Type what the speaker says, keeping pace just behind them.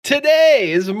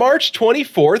Today is March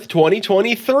 24th,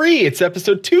 2023. It's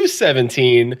episode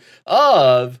 217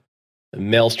 of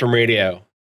Maelstrom Radio.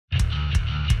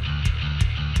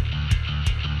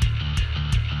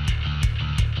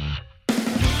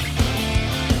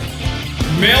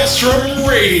 Maelstrom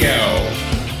Radio.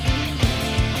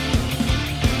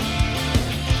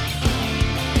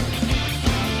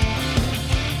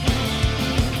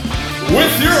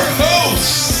 With your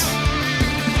hosts,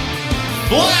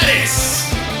 Gladys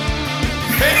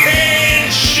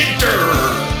and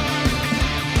Shitter.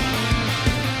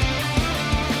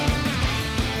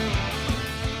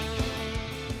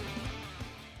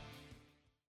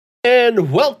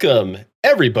 And welcome,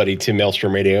 everybody, to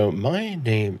Maelstrom Radio. My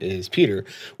name is Peter.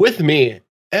 With me,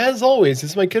 as always,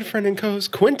 is my good friend and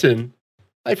co-host, Quentin.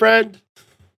 Hi, friend.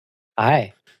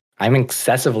 Hi. I'm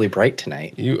excessively bright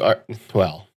tonight. You are,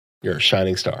 well, you're a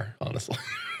shining star, honestly.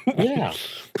 Yeah.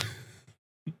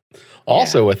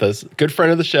 Also with us, good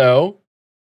friend of the show.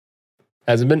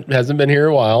 Hasn't been here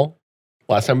a while.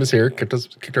 Last time was here,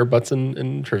 kicked our butts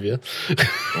in trivia.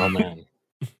 Oh man.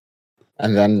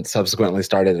 And then subsequently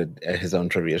started his own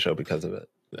trivia show because of it.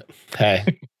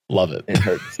 Hey, love it. It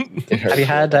hurts. It hurts. Have you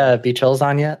had Beach Hills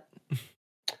on yet?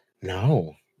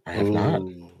 No, I have not.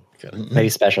 Maybe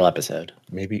special episode.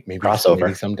 Maybe Crossover.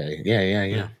 maybe someday.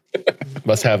 Yeah.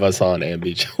 Must have us on and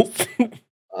Beach Hills.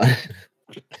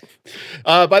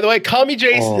 By the way,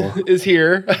 Kamijace is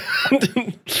here.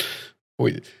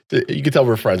 You can tell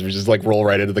we're friends. We just like roll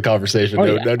right into the conversation.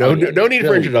 No need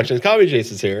for introductions.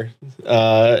 Kamijace is here.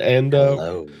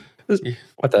 Hello.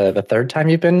 What, the third time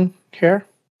you've been here?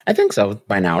 I think so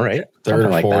by now, right? Third or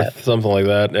Something like fourth, that. something like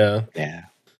that. Yeah. Yeah.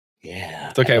 Yeah.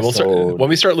 It's okay. We'll start when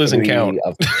we start losing count.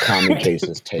 Of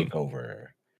Kamijace's takeover.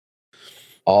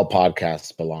 All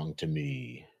podcasts belong to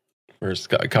me. Where's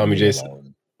Kamijace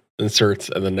inserts,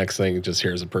 and the next thing just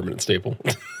here is a permanent staple.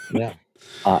 Yeah.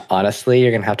 Honestly, you're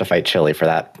going to have to fight Chili for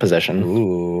that position.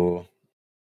 Ooh.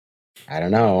 I don't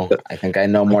know. I think I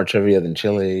know more trivia than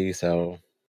Chili, so.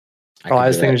 I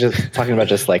was thinking talking about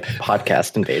just like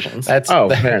podcast invasions.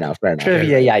 Fair enough.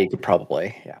 Trivia, yeah, you could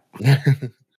probably, yeah.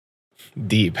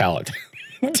 D palette.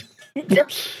 I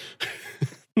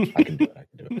can do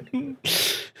it.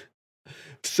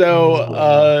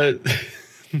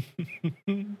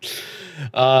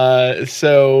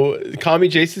 So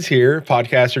Kamijace is here,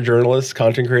 podcaster, journalist,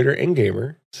 content creator, and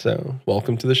gamer. So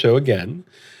welcome to the show again.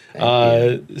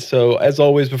 So as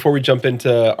always, before we jump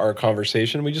into our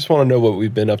conversation, we just want to know what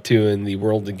we've been up to in the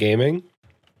world of gaming.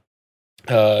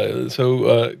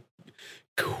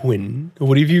 Quinn,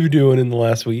 what have you been doing in the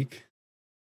last week?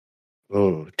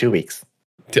 Ooh, 2 weeks.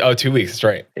 2 weeks, that's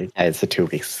right. Yeah, it's 2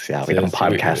 weeks. Yeah, we don't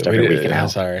podcast every week now.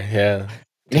 Sorry, yeah.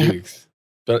 2 weeks.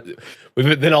 But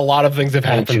then a lot of things have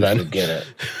happened then. Forget it.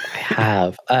 I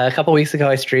have. A couple weeks ago,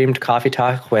 I streamed Coffee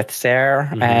Talk with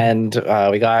Sarah, and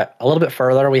we got a little bit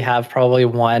further. We have probably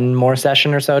one more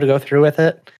session or so to go through with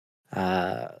it.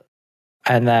 And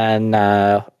then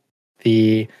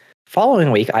the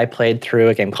following week, I played through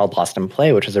a game called Lost in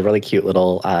Play, which is a really cute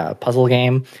little puzzle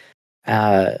game.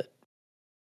 Very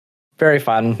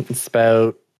fun. It's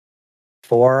about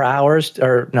 4 hours,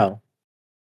 3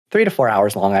 to 4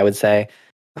 hours long, I would say.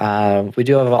 We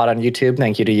do have a lot on YouTube.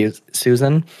 Thank you to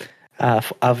Susan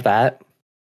of that.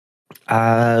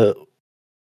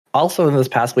 Also, in this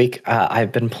past week,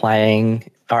 I've been playing,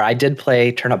 or I did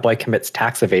play Turn Up Boy Commits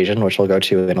Tax Evasion, which we'll go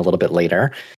to in a little bit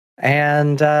later.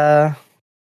 And the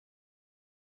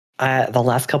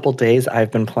last couple days,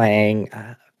 I've been playing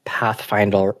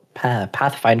Pathfinder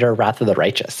Wrath of the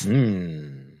Righteous.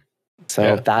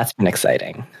 So that's been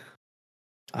exciting.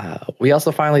 We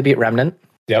also finally beat Remnant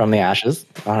from the Ashes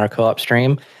on our co-op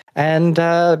stream. And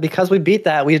because we beat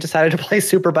that, we decided to play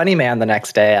Super Bunny Man the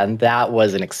next day, and that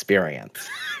was an experience.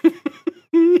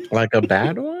 Like a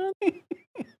bad one?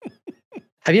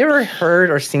 Have you ever heard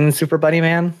or seen Super Bunny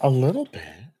Man? A little bit.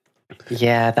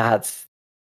 Yeah, it's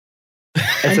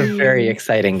a very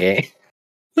exciting game.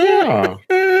 Yeah.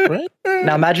 Right?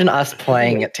 Now imagine us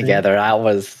playing it together. It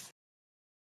was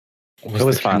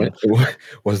fun.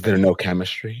 Was there no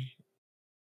chemistry?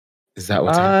 Is that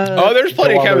what's happening? There's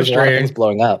plenty of chemistry. There's a lot of things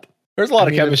blowing up. There's a lot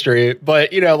of chemistry,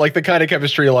 but like the kind of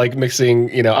chemistry like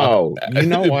mixing, you know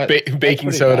what?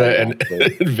 Baking soda and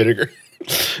vinegar.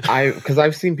 Because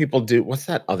I've seen people do, what's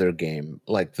that other game?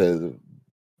 Like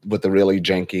with the really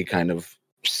janky kind of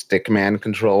stickman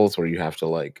controls where you have to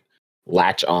like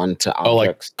latch on to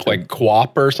objects. Like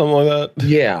QWOP or something like that?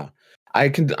 Yeah. I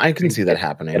can see that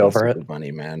happening. Get over it.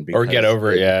 Bunny Man. Or get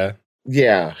over it, yeah.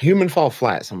 Yeah, human fall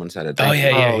flat. Someone said it.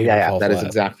 Yeah. That is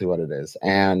exactly what it is.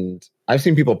 And I've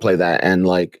seen people play that, and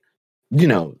like you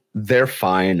know, they're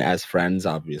fine as friends,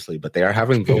 obviously, but they are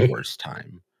having the worst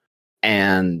time.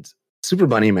 And Super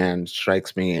Bunny Man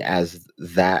strikes me as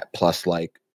that plus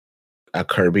like a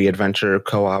Kirby adventure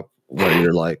co-op where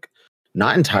you're like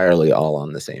not entirely all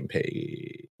on the same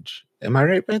page. Am I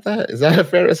right with that? Is that a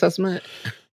fair assessment?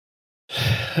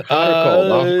 Hot or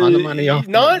cold? On the money, off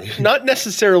the money. Not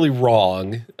necessarily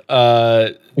wrong.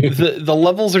 The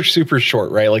levels are super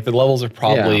short, right? Like the levels are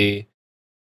probably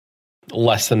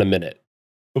less than a minute.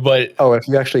 But if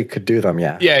you actually could do them,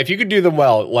 yeah. Yeah, if you could do them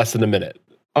well, less than a minute.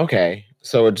 Okay,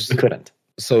 so it just You couldn't.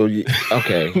 So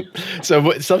okay.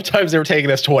 So sometimes they were taking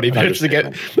us 20 minutes to get.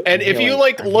 And if you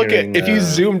like if you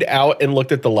zoomed out and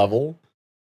looked at the level,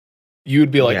 you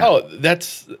would be like, oh, that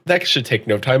should take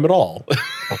no time at all.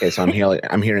 Okay, so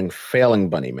I'm hearing failing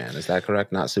bunny man. Is that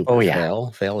correct? Not super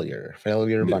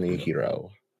failure bunny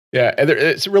hero. Yeah, and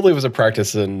it really was a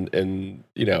practice in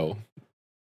you know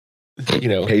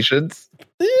patience,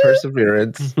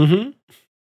 perseverance. Mm-hmm.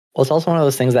 Well, it's also one of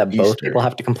those things that both people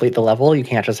have to complete the level. You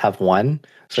can't just have one.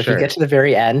 So if you get to the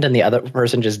very end and the other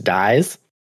person just dies,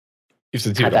 you have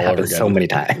to do it that all over happens again. so many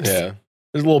times. Yeah.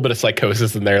 There's a little bit of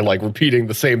psychosis in there, like repeating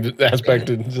the same aspect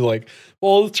and just like,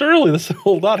 well, surely this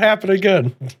will not happen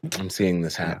again. I'm seeing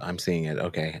this I'm seeing it.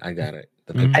 Okay, I got it.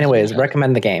 Anyways,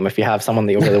 recommend the game if you have someone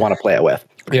that you really want to play it with.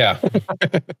 Yeah.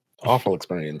 Awful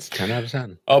experience. 10 out of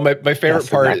 10. Oh, my favorite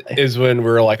part is when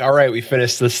we're like, all right, we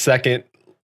finished the second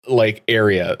like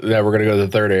area. Now we're gonna go to the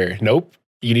third area. Nope.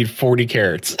 You need 40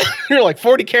 carrots. You're like,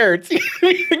 40 carrots.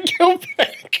 Go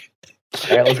back.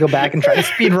 All right, let's go back and try to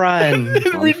speed run. and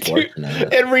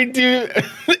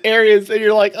redo areas, and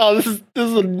you're like, oh, this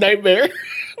is a nightmare.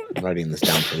 I'm writing this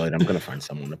down for later. I'm gonna find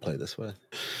someone to play this with.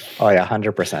 Oh yeah,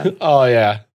 100%. Oh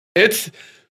yeah, it's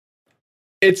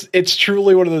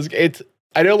truly one of those.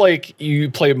 I know, like you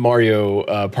play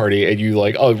Mario Party, and you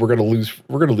like, oh, we're gonna lose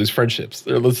friendships.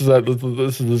 This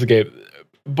is a game.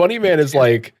 Bunny Man is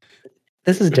like.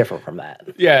 This is different from that.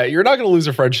 Yeah, you're not going to lose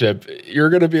a friendship.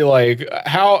 You're going to be like,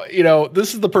 how,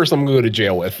 this is the person I'm going to go to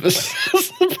jail with. This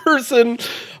is the person.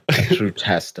 A true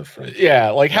test of friendship. Yeah,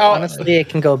 like how. Honestly, it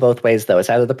can go both ways, though. It's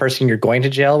either the person you're going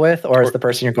to jail with or it's the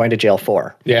person you're going to jail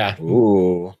for. Yeah.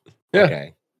 Ooh. Yeah.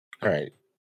 Okay. All right.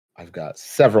 I've got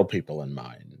several people in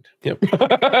mind. Yep.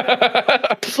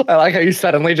 I like how you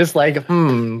suddenly just like, yes,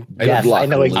 I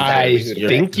know exactly. I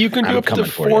think you can do up to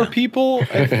 4 people,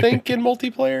 I think, in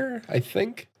multiplayer. I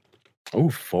think. Oh,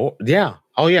 4? Yeah.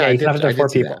 Oh, yeah. You can have to 4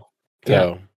 people.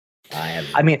 Yeah.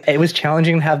 I mean, it was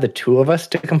challenging to have the 2 of us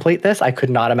to complete this. I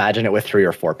could not imagine it with 3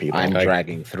 or 4 people. I'm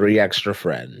dragging 3 extra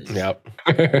friends. Yep.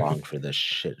 Along for this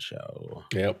shit show.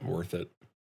 Yep. Worth it.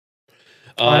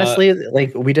 Honestly,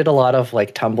 like we did a lot of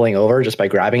like tumbling over just by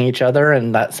grabbing each other,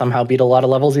 and that somehow beat a lot of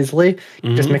levels easily.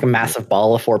 You just make a massive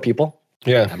ball of 4 people.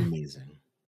 Yeah, amazing.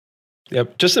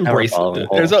 Yep, just embrace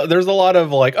it. There's a lot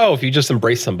of like, oh, if you just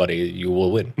embrace somebody, you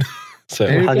will win. So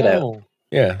hug it out.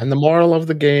 Yeah, and the moral of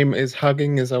the game is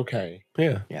hugging is okay.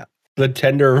 Yeah. The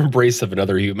tender embrace of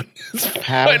another human.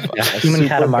 Have a human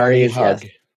Katamari hug,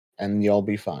 and you'll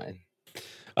be fine.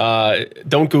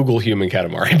 Don't Google human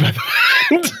Katamari, by the way.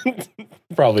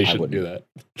 Probably shouldn't do that.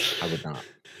 I would not.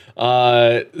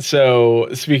 So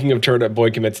speaking of Turn Up Boy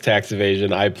Commits Tax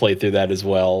Evasion, I played through that as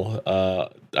well.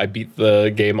 I beat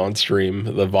the game on stream.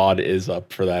 The VOD is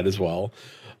up for that as well.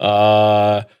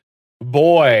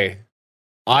 Boy,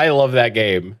 I love that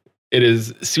game. It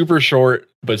is super short,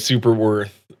 but super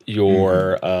worth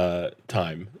your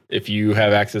time. If you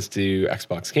have access to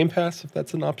Xbox Game Pass, if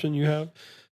that's an option you have.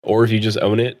 Or if you just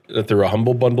own it through a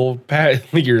Humble Bundle pack,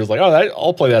 you're just like, oh,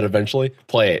 I'll play that eventually.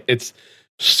 Play it. It's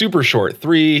super short,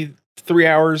 3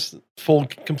 hours full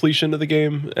completion of the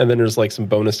game, and then there's like some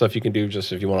bonus stuff you can do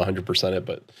just if you want 100% it,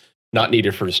 but not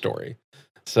needed for the story.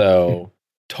 So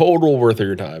total worth of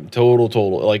your time.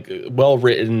 Total like well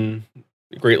written,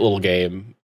 great little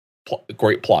game,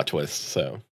 great plot twist.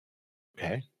 So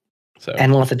okay,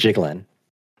 and lots of jiggling.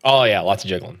 Oh yeah, lots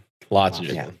of jiggling. Lots of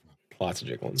jiggling.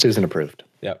 Susan approved.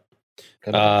 Yep.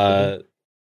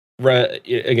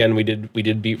 Again, we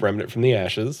did beat Remnant from the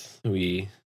Ashes. We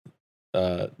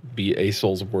beat a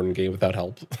Soulsborne game without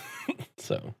help.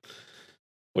 So,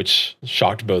 which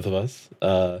shocked both of us.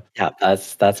 Yeah,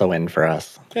 that's a win for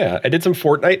us. Yeah, I did some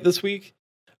Fortnite this week.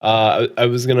 I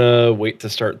was gonna wait to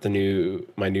start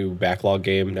my new backlog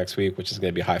game next week, which is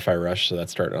gonna be Hi-Fi Rush. So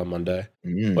that's starting on Monday,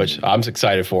 which I'm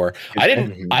excited for. I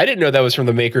didn't know that was from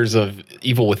the makers of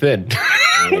Evil Within.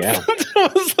 Yeah, I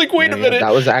was like, wait a minute.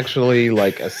 That was actually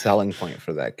like a selling point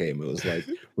for that game. It was like,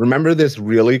 remember this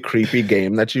really creepy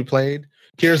game that you played?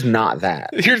 Here's not that.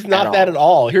 Here's not that at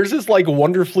all. Here's this like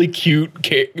wonderfully cute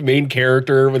main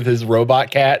character with his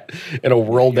robot cat in a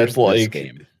world that's like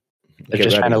game. They're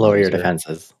just trying to lower your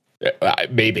defenses.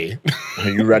 Maybe. Are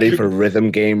you ready for rhythm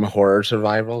game horror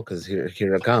survival? Because here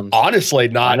it comes. Honestly,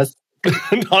 not.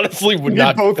 Honestly, would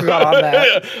not. Both got on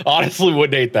that. Honestly,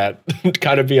 wouldn't hate that.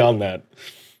 Kind of beyond that.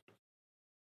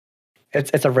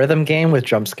 It's a rhythm game with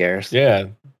jump scares. Yeah.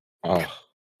 Oh.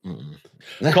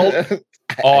 Called,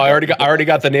 I already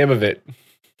got the name of it.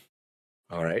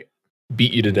 All right.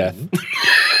 Beat you to death.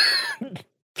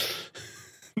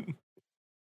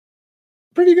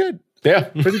 Pretty good. Yeah.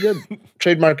 Pretty good.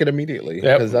 Trademark it immediately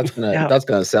because that's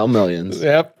gonna sell millions.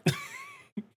 Yep.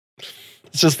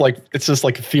 It's just like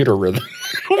a theater rhythm.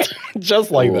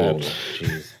 Just like that.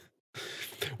 Geez.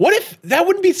 What if that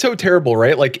wouldn't be so terrible,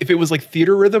 right? Like if it was like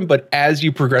theater rhythm, but as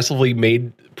you progressively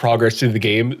made progress through the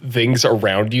game, things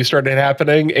around you started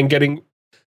happening and getting.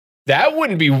 That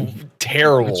wouldn't be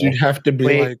terrible. But you'd have to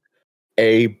be like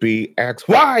A, B, X,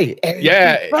 Y.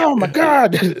 Yeah. Oh my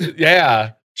God.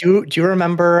 Yeah. Do you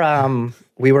remember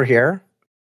We Were Here?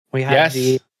 We had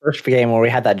the first game where we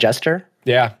had that jester.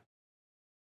 Yeah.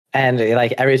 And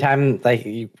like every time, like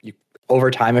you over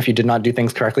time, if you did not do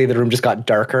things correctly, the room just got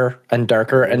darker and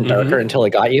darker and darker until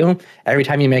it got you. Every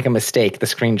time you make a mistake, the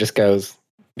screen just goes.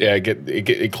 Yeah,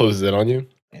 it closes in on you.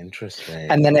 Interesting.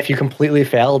 And then if you completely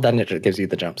fail, then it gives you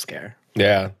the jump scare.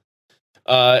 Yeah.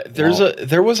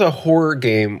 There was a horror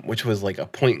game which was like a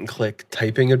point and click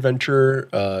typing adventure.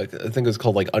 I think it was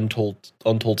called like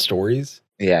Untold Stories.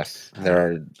 Yes, there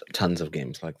are tons of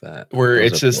games like that. Where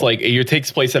it's just like it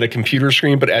takes place at a computer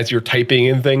screen, but as you're typing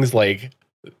in things like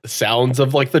sounds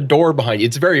of like the door behind you,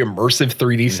 it's very immersive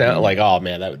 3D sound. Like, oh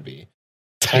man, that would be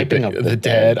typing of the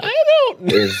dead. I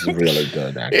don't is really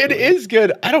good. Actually. It is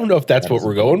good. I don't know if that's what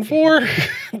we're going for.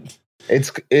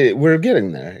 We're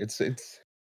getting there. It's.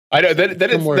 I know that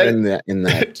in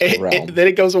that realm. Then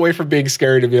it goes away from being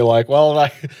scary to be like, well,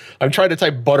 I'm trying to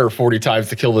type butter 40 times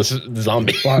to kill this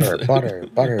zombie. Butter.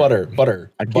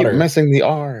 I keep missing the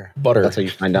R. Butter. That's how you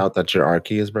find out that your R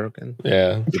key is broken.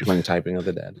 Yeah. You're playing Typing of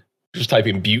the Dead. Just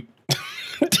typing butte.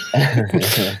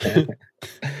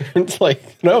 It's like,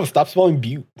 no, stop spelling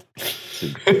butte.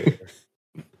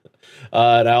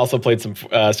 And I also played some.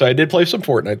 So I did play some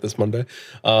Fortnite this Monday.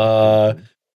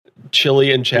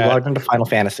 Chili and chat. You logged into Final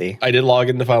Fantasy. I did log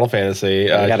into Final Fantasy. We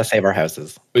got to save our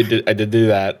houses. I did do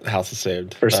that. House is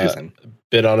saved. For Susan.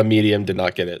 Bid on a medium, did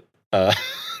not get it.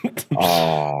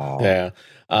 Yeah.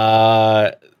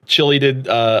 Chili did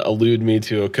allude me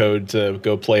to a code to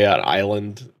go play an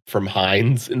island from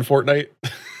Heinz in Fortnite.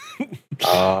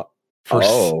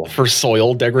 For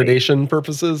soil degradation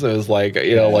purposes. It was like,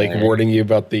 like warning you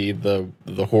about the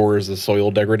horrors of soil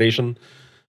degradation.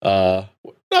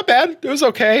 Not bad. It was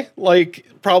okay. Like,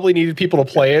 probably needed people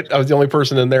to play it. I was the only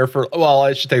person in there well,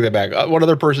 I should take that back. One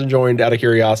other person joined out of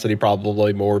curiosity,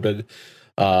 probably morbid,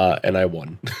 and I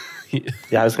won.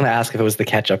 Yeah, I was going to ask if it was the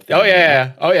catch-up thing. Oh,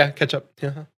 yeah. Catch-up.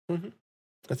 Yeah. Mm-hmm.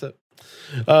 That's it.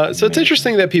 So it's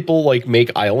interesting that people, like, make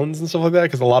islands and stuff like that,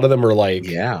 because a lot of them are, like,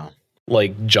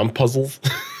 jump puzzles.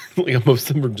 Like, most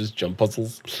of them are just jump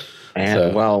puzzles.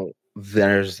 And, well,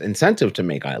 there's incentive to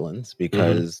make islands,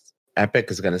 because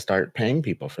Epic is going to start paying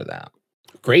people for that.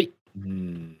 Great.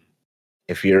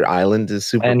 If your island is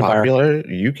super popular,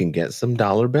 you can get some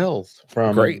dollar bills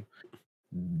from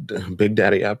Big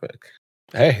Daddy Epic.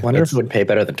 Hey, I wonder if it would pay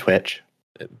better than Twitch.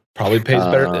 It probably pays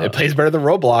better. It pays better than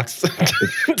Roblox.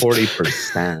 It's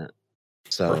 40%.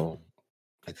 So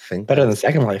I think better than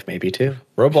Second Life, maybe too.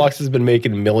 Roblox has been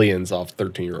making millions off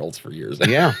 13-year-olds for years.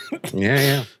 Yeah.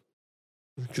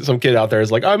 Some kid out there is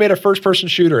like, oh, I made a first-person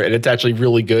shooter, and it's actually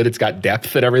really good. It's got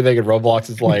depth and everything, and Roblox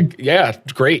is like, yeah,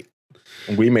 it's great.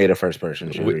 We made a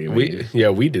first-person shooter.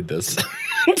 We did this.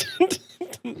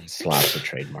 Slaps a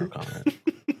trademark on it.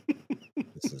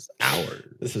 This is ours.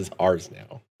 This is ours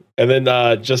now. And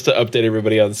then just to update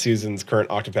everybody on Susan's current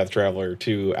Octopath Traveler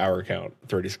 2 hour count,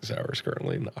 36 hours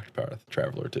currently in Octopath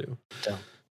Traveler 2.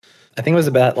 I think it was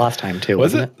about last time too.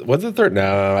 Was it? Was it third?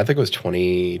 No, I think it was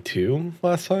 22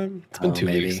 last time. It's been 2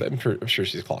 weeks. I'm sure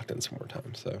she's clocked in some more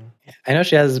time. So I know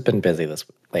she has been busy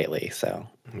lately. So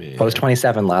it was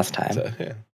 27 last time. So,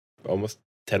 yeah, almost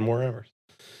 10 more hours.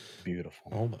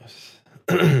 Beautiful. Almost.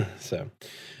 So,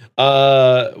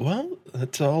 well,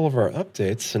 that's all of our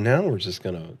updates. So now we're just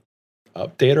gonna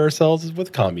update ourselves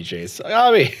with Kamijace.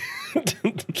 I mean,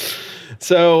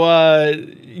 so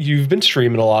you've been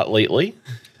streaming a lot lately.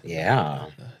 Yeah,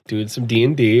 doing some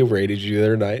D&D. Raided you the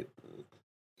other night.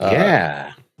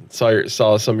 Yeah,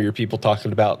 saw some of your people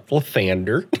talking about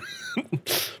Lathander.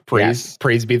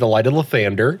 Praise be the light of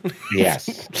Lathander.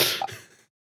 Yes,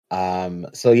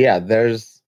 So yeah,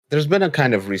 there's been a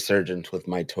kind of resurgence with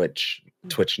my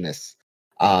Twitchness.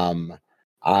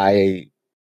 I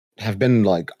have been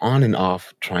like on and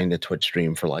off trying to Twitch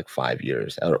stream for like 5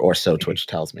 years or so Twitch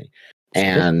tells me.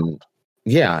 And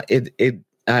yeah,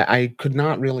 I could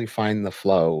not really find the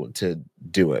flow to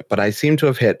do it, but I seem to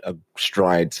have hit a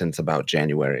stride since about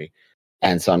January.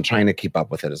 And so I'm trying to keep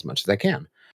up with it as much as I can.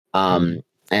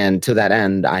 And to that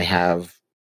end, I have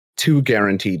 2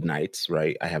 guaranteed nights,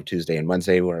 right? I have Tuesday and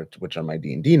Wednesday, which are my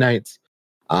D&D nights.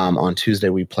 On Tuesday,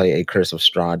 we play a Curse of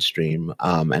Strahd stream.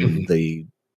 And the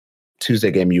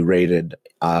Tuesday game you rated,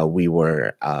 we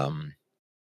were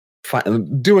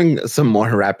doing some more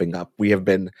wrapping up. We have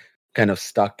been kind of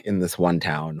stuck in this one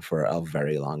town for a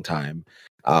very long time.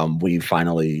 We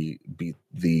finally beat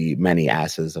the many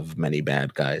asses of many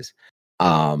bad guys,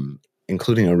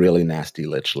 including a really nasty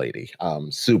lich lady.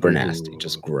 Super nasty,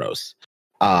 just gross.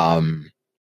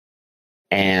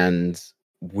 And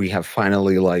we have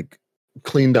finally like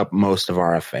cleaned up most of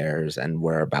our affairs and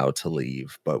we're about to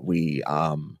leave, but we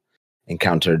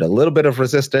encountered a little bit of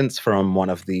resistance from one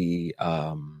of the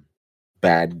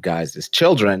bad guys'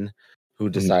 children who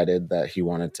decided that he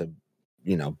wanted to,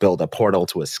 build a portal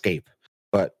to escape,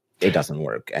 but it doesn't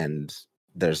work. And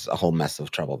there's a whole mess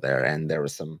of trouble there. And there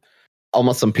was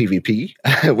almost some PvP,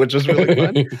 which was really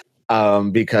fun.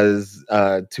 Because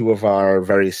 2 of our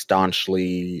very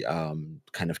staunchly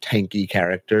kind of tanky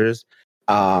characters,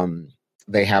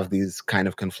 they have these kind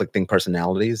of conflicting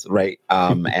personalities, right?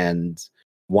 And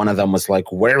one of them was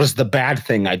like, "Where's the bad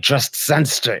thing? I just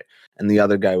sensed it." And the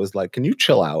other guy was like, "Can you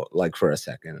chill out like for a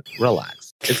second?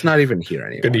 Relax. It's not even here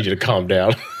anymore. I need you to calm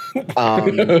down."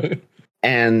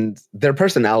 And their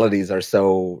personalities are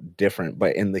so different,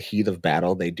 but in the heat of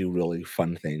battle, they do really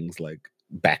fun things like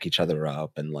back each other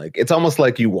up. And like, it's almost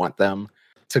like you want them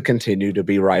to continue to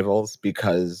be rivals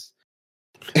because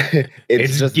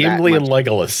it's just Gimli and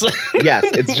Legolas. Yes,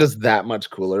 it's just that much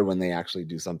cooler when they actually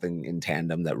do something in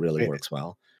tandem that really works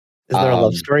well. Is there a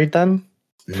love story then?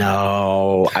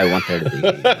 No, I want there to be.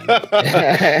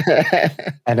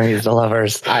 Enemies to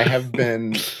lovers. I have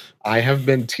been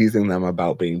teasing them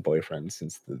about being boyfriends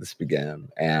since this began,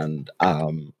 and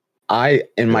I,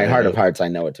 in my heart of hearts, I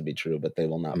know it to be true, but they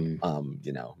will not,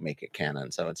 make it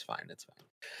canon, so it's fine. It's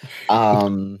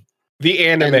fine. The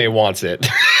anime wants it.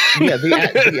 Yeah, the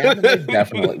anime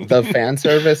definitely. The fan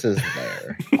service is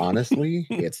there. Honestly,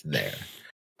 it's there.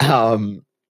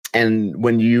 And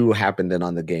when you happened in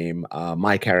on the game,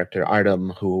 my character Artem,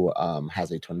 who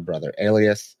has a twin brother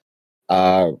Alias,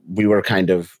 we were kind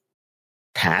of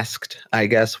tasked, I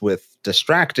guess, with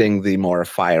distracting the more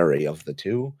fiery of the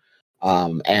 2.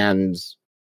 And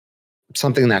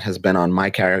something that has been on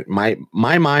my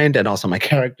mind and also my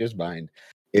character's mind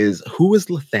is, who is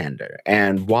Lathander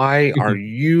and why are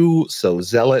you so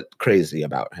zealot crazy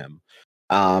about him?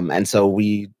 And so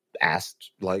we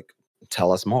asked, like,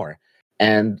 tell us more.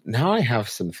 And now I have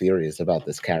some theories about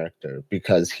this character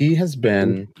because he's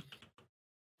been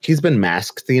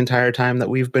masked the entire time that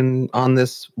we've been on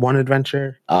this one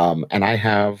adventure. And I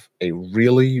have a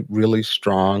really, really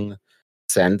strong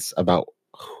sense about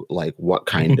like what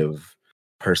kind of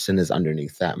person is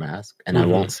underneath that mask. And I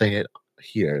won't say it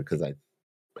here because I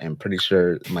am pretty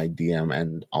sure my DM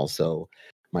and also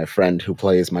my friend who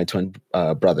plays my twin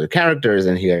brother character is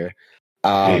in here.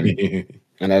 And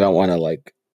I don't want to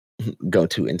like go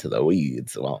too into the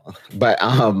weeds. But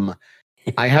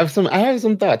I have some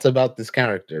thoughts about this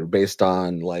character based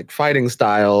on like fighting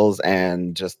styles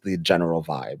and just the general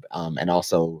vibe. And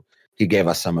also he gave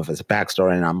us some of his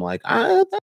backstory, and I'm like,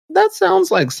 that sounds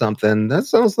like something. That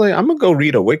sounds like, I'm gonna go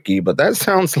read a wiki, but that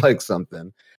sounds like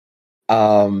something.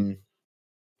 And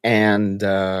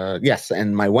yes,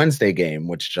 and my Wednesday game,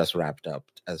 which just wrapped up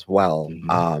as well.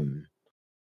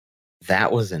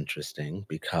 That was interesting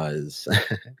because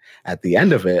at the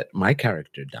end of it, my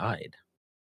character died.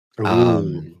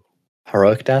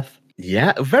 Heroic death?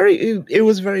 Yeah, it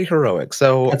was very heroic.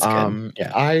 So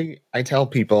I tell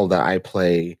people that I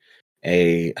play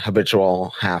a habitually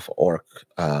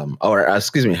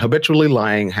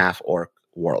lying half orc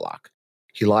warlock.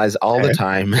 He lies all the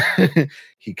time.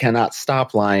 He cannot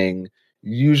stop lying.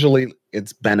 Usually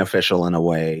it's beneficial in a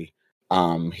way.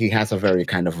 He has a very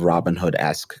kind of Robin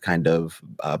Hood-esque kind of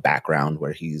background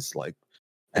where he's like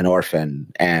an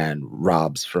orphan and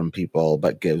robs from people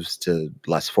but gives to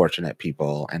less fortunate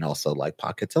people, and also like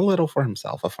pockets a little for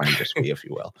himself, a finder's fee, if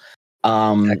you will.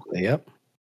 Exactly, yep.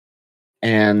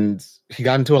 And he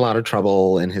got into a lot of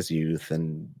trouble in his youth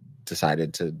and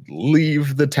decided to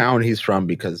leave the town he's from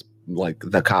because like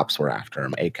the cops were after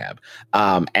him, ACAB.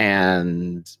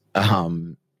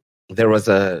 There was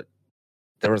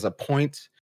a point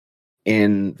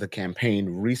in the campaign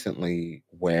recently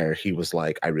where he was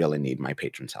like, I really need my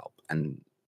patron's help. And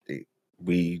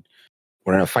we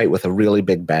were in a fight with a really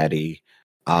big baddie.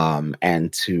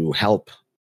 And to help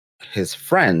his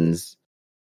friends,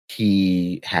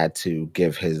 he had to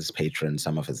give his patron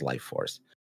some of his life force.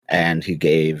 And he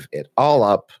gave it all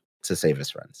up to save his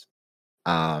friends.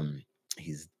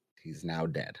 He's now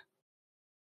dead.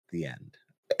 The end.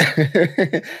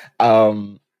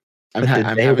 I'm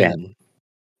they win?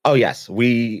 Oh yes,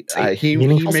 he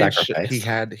meaningful made sacrifice.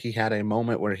 he had a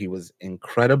moment where he was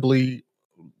incredibly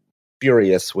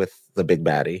furious with the big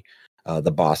baddie,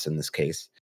 the boss in this case.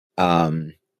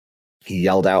 He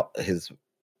yelled out his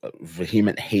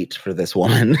vehement hate for this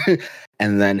woman,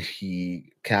 and then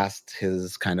he cast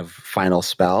his kind of final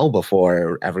spell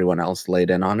before everyone else laid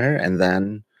in on her, and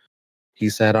then he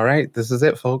said, "All right, this is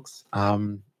it, folks.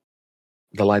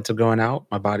 The lights are going out.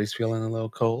 My body's feeling a little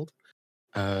cold.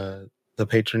 The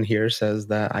patron here says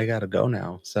that I gotta go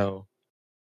now. So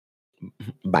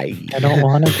bye." I don't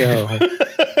want to go.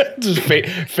 Just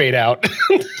fade out.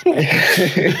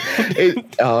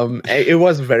 It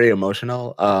was very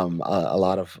emotional. A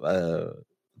lot of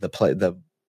the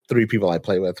three people I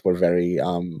play with were very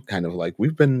kind of like,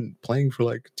 we've been playing for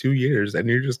like 2 years and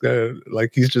you're just gonna,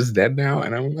 like, he's just dead now.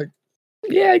 And I'm like,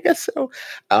 yeah, I guess so.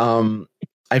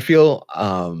 I feel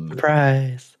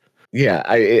Surprise. yeah,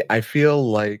 I feel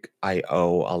like I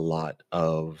owe a lot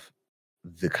of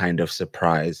the kind of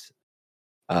surprise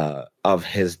of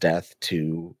his death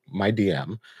to my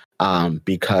DM,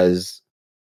 because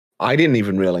I didn't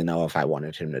even really know if I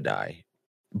wanted him to die,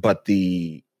 but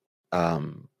his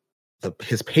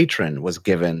patron was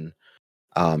given,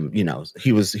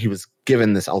 he was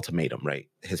given this ultimatum, right?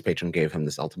 His patron gave him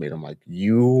this ultimatum, like,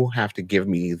 you have to give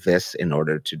me this in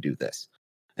order to do this.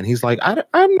 And he's like,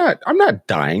 I'm not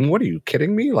dying. What are you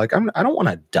kidding me? Like, I don't want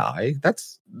to die.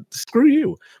 That's, screw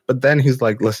you. But then he's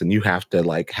like, listen, you have to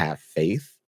like have faith,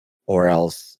 or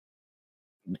else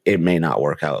it may not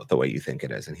work out the way you think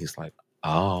it is. And he's like,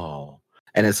 oh.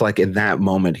 And it's like in that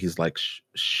moment, he's like,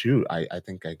 shoot, I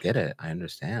think I get it. I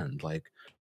understand. Like,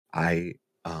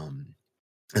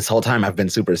 this whole time I've been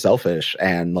super selfish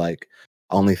and like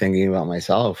only thinking about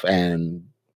myself. And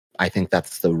I think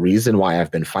that's the reason why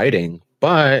I've been fighting.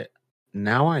 But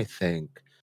now I think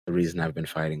the reason I've been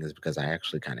fighting is because I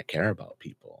actually kind of care about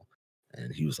people.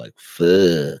 And he was like,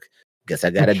 fuck, guess I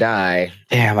gotta die.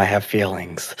 Damn, I have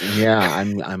feelings. Yeah,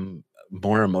 I'm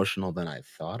more emotional than I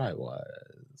thought I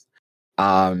was.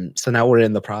 So now we're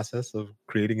in the process of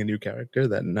creating a new character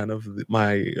that none of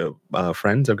my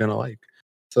friends are gonna like.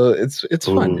 So it's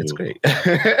fun. It's great.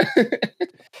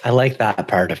 I like that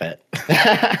part of it.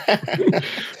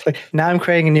 Like, now I'm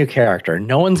creating a new character.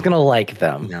 No one's gonna like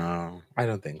them. No, I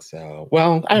don't think so.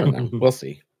 Well, I don't know. We'll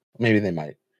see. Maybe they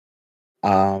might.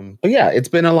 But yeah, it's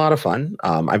been a lot of fun.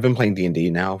 I've been playing D&D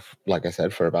now, like I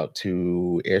said, for about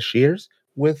 2-ish years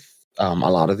with a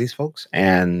lot of these folks,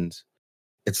 and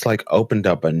it's like opened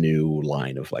up a new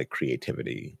line of like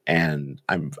creativity, and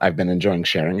I've been enjoying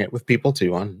sharing it with people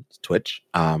too on Twitch.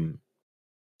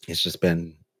 It's just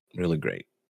been really great,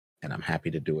 and I'm happy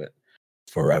to do it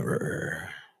forever.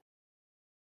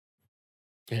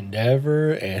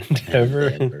 Endeavor.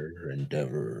 Endeavor.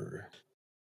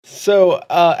 So,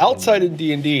 outside of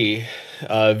D&D,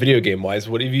 video game wise,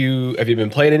 have you been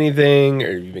playing anything,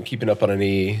 or have you been keeping up on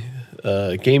any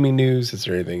gaming news? Is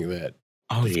there anything that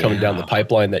is coming down the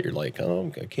pipeline that you're like,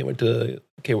 oh, I can't wait for that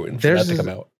to come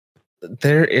out?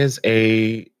 There's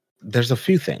a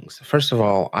few things. First of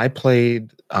all, I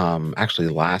played actually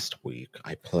last week.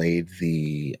 I played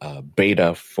the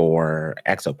beta for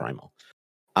Exoprimal.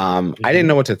 I didn't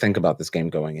know what to think about this game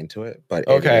going into it, but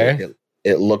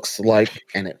it looks like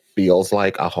and it feels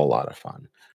like a whole lot of fun.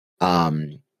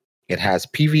 It has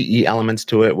PvE elements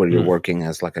to it where you're working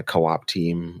as like a co-op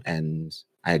team, and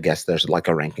I guess there's like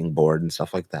a ranking board and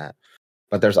stuff like that.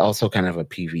 But there's also kind of a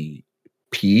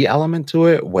PvP element to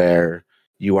it where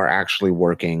you are actually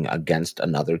working against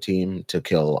another team to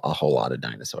kill a whole lot of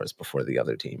dinosaurs before the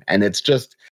other team. And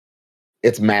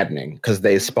it's maddening because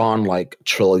they spawn like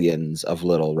trillions of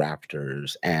little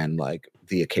raptors and like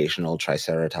the occasional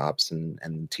triceratops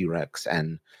and T-Rex,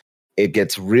 and it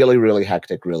gets really, really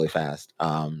hectic really fast.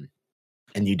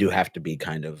 And you do have to be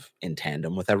kind of in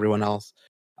tandem with everyone else.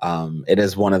 It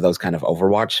is one of those kind of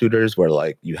Overwatch shooters where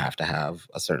like you have to have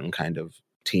a certain kind of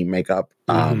team makeup,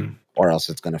 or else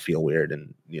it's going to feel weird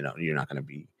and you're not going to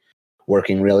be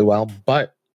working really well.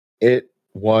 But it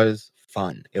was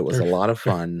fun. It was a lot of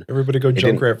fun. Everybody go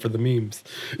Junkrat for the memes.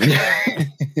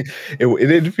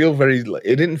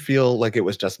 It didn't feel like it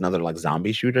was just another like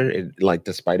zombie shooter. It, like,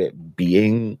 despite it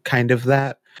being kind of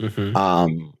that,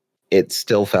 it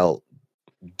still felt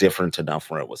different enough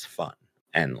where it was fun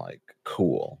and like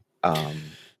cool.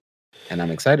 And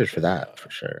I'm excited for that for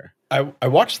sure. I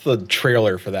watched the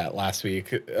trailer for that last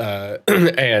week,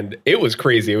 and it was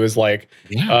crazy. It was like,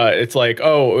 it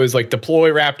was like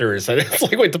deploy raptors, and it's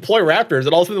like, wait, deploy raptors,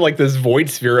 and all of a sudden, like this void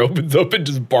sphere opens up and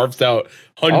just barfs out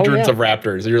hundreds of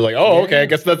raptors, and you're like, okay, I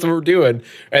guess that's what we're doing.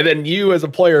 And then you, as a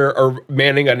player, are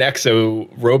manning an exo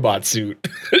robot suit.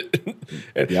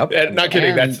 And not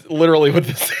kidding, that's literally what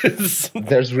this is.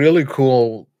 There's really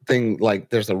cool thing,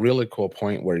 like there's a really cool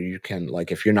point where you can, like,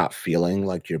 if you're not feeling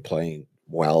like you're playing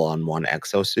well on one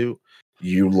exosuit,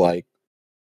 you like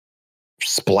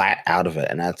splat out of it,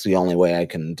 and that's the only way I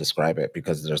can describe it,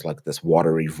 because there's like this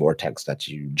watery vortex that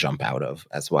you jump out of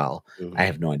as well. I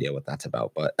have no idea what that's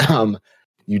about, but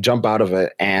you jump out of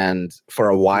it, and for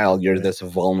a while you're this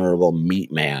vulnerable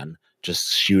meat man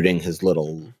just shooting his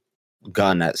little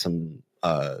gun at some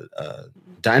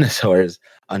dinosaurs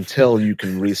until you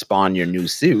can respawn your new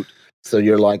suit. So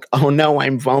you're like, oh no,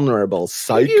 I'm vulnerable,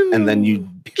 psych. Pew! And then you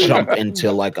jump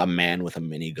into like a man with a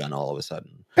minigun all of a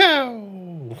sudden.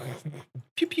 Pow!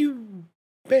 Pew pew!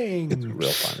 Bang! It's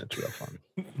real fun. It's real fun.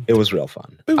 It was real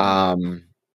fun.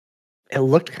 It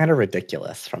looked kind of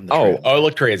ridiculous from the trailer. Oh, it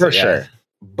looked crazy. For sure.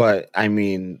 But I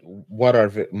mean, what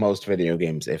are most video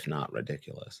games if not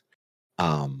ridiculous?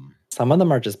 Some of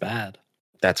them are just bad.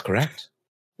 That's correct.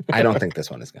 I don't think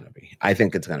this one is going to be. I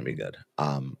think it's going to be good.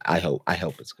 I hope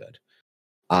it's good.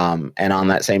 And on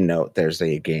that same note, there's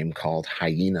a game called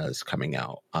Hyenas coming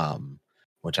out,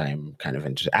 which I'm kind of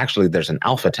interested. Actually, there's an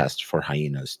alpha test for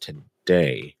Hyenas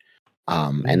today,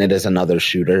 and it is another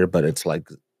shooter, but it's like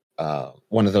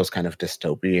one of those kind of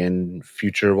dystopian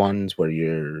future ones where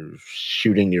you're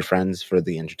shooting your friends for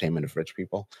the entertainment of rich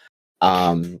people.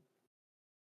 But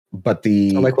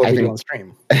like what we do on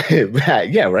stream.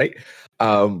 Yeah, right.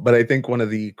 But I think one of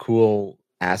the cool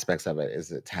aspects of it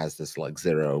is it has this like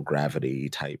zero gravity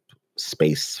type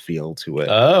space feel to it.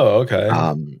 Oh, okay.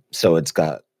 So it's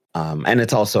got and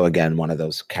it's also again one of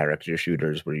those character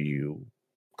shooters where you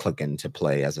click into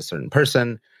play as a certain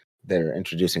person. They're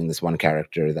introducing this one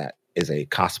character that is a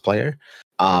cosplayer,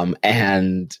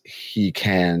 and he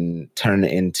can turn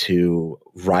into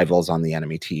rivals on the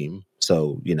enemy team.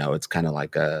 So, you know, it's kind of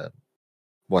like a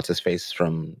what's his face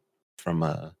from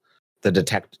the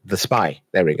spy.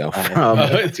 There we go. From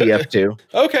TF2.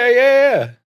 Okay,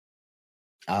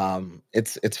 yeah.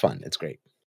 It's fun. It's great.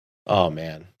 Oh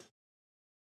man.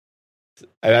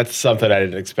 That's something I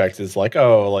didn't expect. Is like,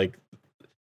 oh, like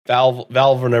Valve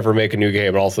will never make a new game,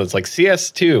 and also it's like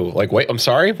CS2. Like, wait, I'm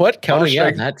sorry, what?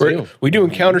 Counter-Strike? That too. We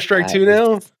doing Counter-Strike 2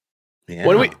 now? Yeah.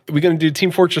 What are we going to do?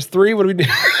 Team Fortress 3? What do we do?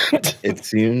 It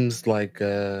seems like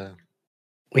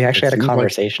we actually had a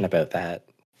conversation about that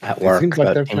at work. It seems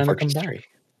like they're Team trying Fortress to come 3. back.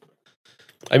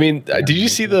 I mean, did you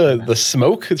see the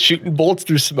smoke, shooting bullets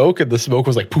through smoke, and the smoke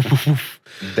was like poof, poof, poof.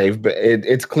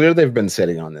 It's clear they've been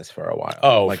sitting on this for a while.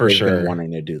 Oh, like for they've sure. Been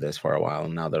wanting to do this for a while,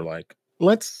 and now they're like,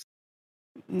 let's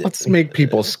make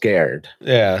people scared.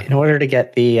 Yeah. In order to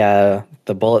get the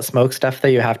bullet smoke stuff, though,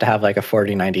 you have to have like a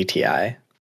 4090 Ti.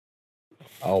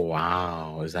 Oh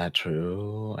wow, is that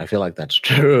true? I feel like that's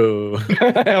true.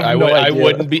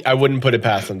 I wouldn't put it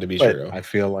past them to be true. I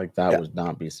feel like that would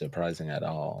not be surprising at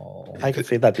all. I could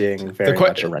see that being very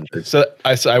much a rendered. So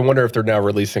I wonder if they're now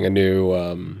releasing a new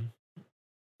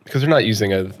because they're not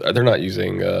using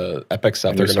Epic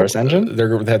stuff. New source engine. They're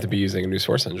going to have to be using a new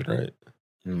source engine, right?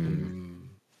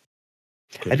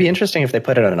 It'd be interesting if they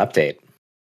put it on an update.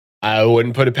 I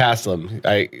wouldn't put it past them.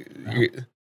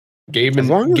 Gabe,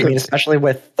 especially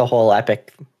with the whole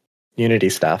Epic Unity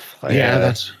stuff. Like,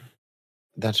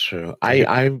 that's true.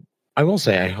 I will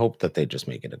say I hope that they just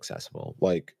make it accessible.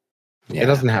 Like, it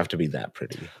doesn't have to be that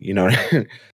pretty, you know. Well,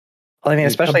 I mean,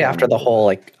 especially after the whole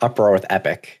like uproar with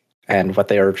Epic and what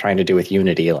they were trying to do with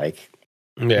Unity, like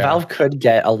Valve could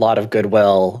get a lot of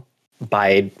goodwill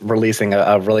by releasing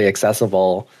a really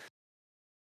accessible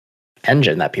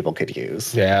engine that people could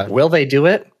use. Yeah. Will they do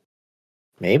it?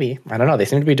 Maybe. I don't know. They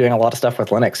seem to be doing a lot of stuff with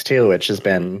Linux too, which has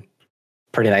been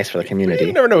pretty nice for the community.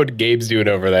 You never know what Gabe's doing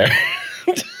over there.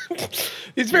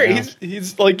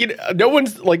 He's like, you know, no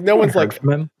one's like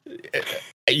from him.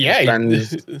 Yeah.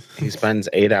 He spends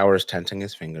 8 hours tenting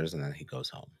his fingers and then he goes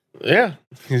home. Yeah.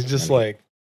 He's just like,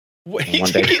 wait. One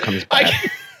day he comes back.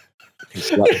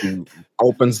 He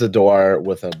opens the door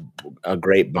with a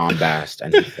great bombast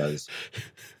and he says,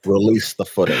 release the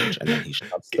footage, and then he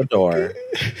shuts the door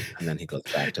and then he goes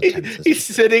back to tense. He's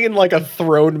sitting in like a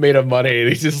throne made of money and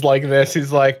he's just like this.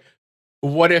 He's like,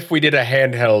 what if we did a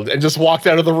handheld, and just walked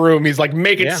out of the room. He's like,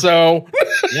 make it so.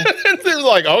 And they're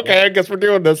like, okay, I guess we're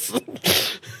doing this.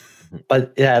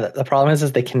 But yeah, the problem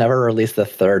is they can never release the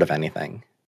third of anything.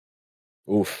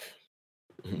 Oof.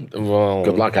 Well,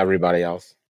 Good luck, everybody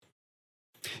else.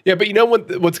 Yeah, but you know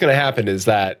what's going to happen is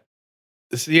that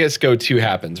the CS:GO 2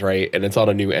 happens, right? And it's on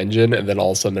a new engine, and then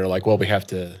all of a sudden they're like, well, we have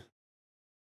to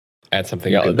add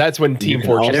something else. That's when Team can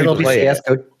Fortress And only it'll be play it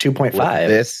CS:GO 2.5.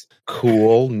 This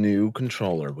cool new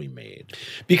controller we made.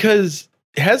 Because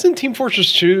hasn't Team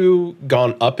Fortress 2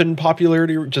 gone up in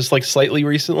popularity just like slightly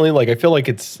recently? Like I feel like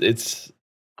it's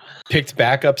picked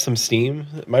back up some steam.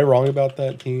 Am I wrong about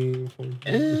that, Team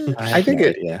Fortress? I think no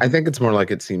it. idea. I think it's more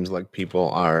like it seems like people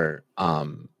are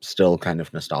still kind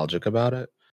of nostalgic about it.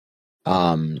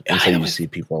 And so you see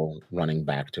people running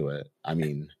back to it. I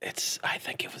mean, I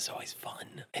think it was always fun.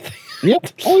 yeah.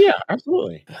 Oh yeah,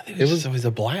 absolutely. I think it was always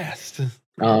a blast.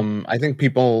 I think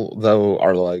people though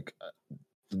are like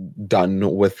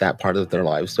done with that part of their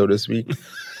lives, so to speak.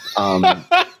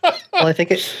 Well, I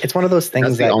think it's one of those things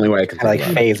That's the that only way I can kind of think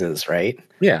like about it. phases, right?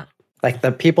 Yeah. Like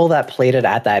the people that played it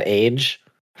at that age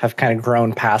have kind of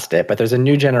grown past it, but there's a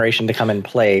new generation to come and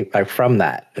play from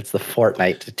that. It's the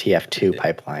Fortnite to TF2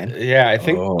 pipeline. Yeah, I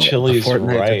think Chili's the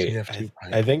Fortnite to right. TF2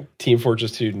 I think Team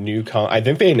Fortress 2 I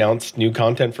think they announced new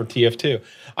content for TF2.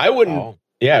 I wouldn't. Oh,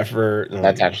 Yeah, for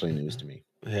that's actually news to me.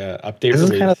 yeah update This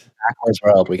release. is kind of the backwards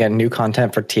world. We get new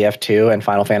content for TF2 and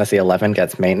Final Fantasy 11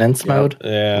 gets maintenance Yeah. mode.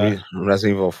 Yeah,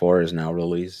 Resident Evil 4 is now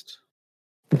released.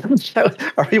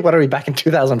 What are we back in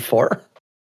 2004?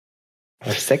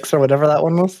 Or 6 or whatever that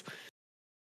one was?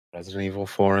 Resident Evil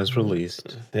 4 is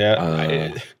released.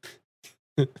 yeah.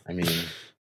 I mean,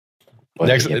 What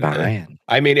Next- are you buying?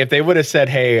 I mean, if they would have said,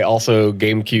 "Hey, also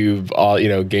GameCube,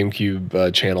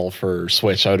 GameCube channel for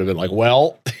Switch," I would have been like,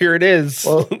 "Well, here it is."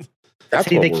 Well, that's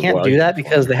see, what they we're can't do waiting that for.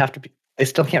 because they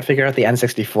still can't figure out the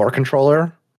N64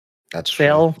 controller That's true.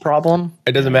 sale problem.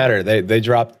 It doesn't matter. They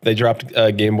dropped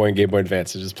Game Boy and Game Boy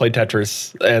Advance. So just play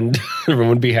Tetris, and everyone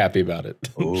would be happy about it.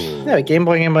 Ooh. Yeah, Game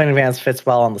Boy Advance fits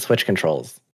well on the Switch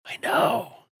controls. I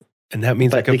know, and that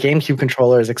means But the GameCube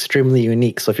controller is extremely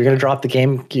unique. So if you're going to drop the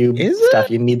GameCube Is stuff,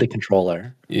 you need the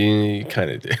controller. you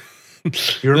kind of do.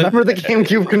 You remember the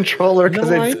GameCube controller because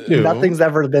No, I do. nothing's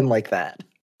ever been like that.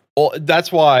 Well,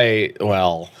 that's why.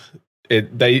 Well,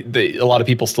 they a lot of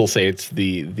people still say it's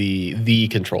the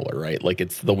controller, right? Like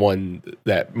it's the one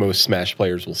that most Smash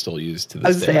players will still use to I this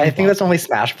was day. saying, I think that's only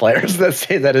Smash players that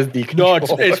say that is the No,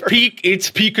 controller.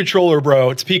 it's peak controller, bro.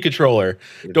 It's peak controller.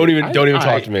 Don't even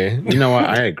talk to me. You know what?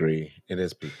 I agree. It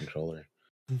is P controller.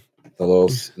 The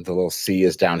little C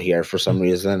is down here for some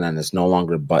reason, and it's no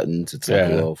longer buttons. It's like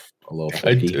Yeah. a little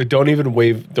flicky. Don't even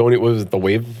wave. What was it the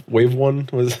wave one?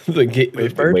 Was the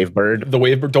Wavebird? Wavebird. The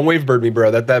wave bird? Don't wave bird me, bro.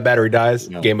 That battery dies.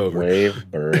 No, Game over.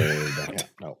 Wavebird.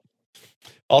 No.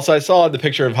 Also, I saw the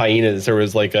picture of hyenas. There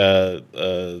was like a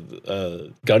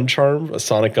gun charm, a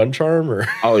sonic gun charm, or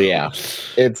Oh yeah,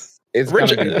 it's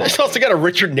Richard, gonna be it's also got a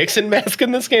Richard Nixon mask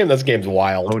in this game. This game's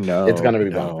wild. Oh no. it's gonna be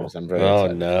no. bonkers. I'm very Oh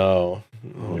excited. no.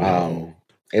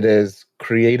 It is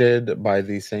created by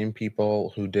the same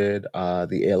people who did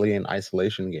the Alien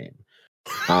Isolation game.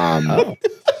 Oh.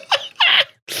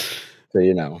 So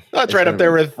you know, That's it's right gonna up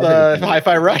there be- with I think it's gonna be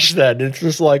Hi-Fi Rush. Then it's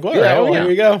just like, well, Yeah, all right, oh, well, here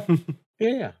you go.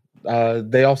 Yeah.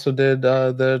 They also did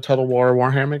the Total War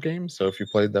Warhammer games. So if you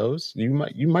played those, you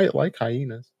might like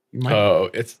hyenas. You might. Oh,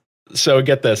 it's so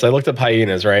get this. I looked up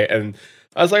hyenas, right? And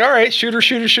I was like, all right, shooter.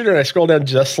 And I scrolled down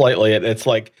just slightly, and it's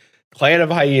like Clan of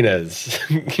Hyenas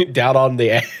down on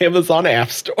the Amazon App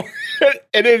Store.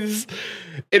 it is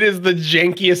the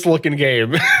jankiest looking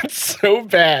game. It's so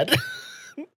bad.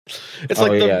 It's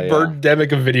like the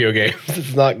Birdemic of video games.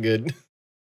 It's not good.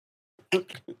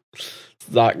 It's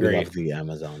not We great. love the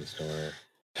Amazon store.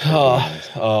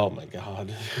 Oh my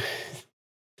god.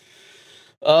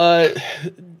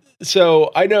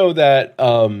 So I know that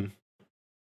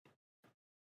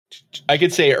I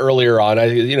could say earlier on,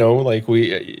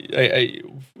 we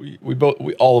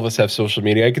all of us have social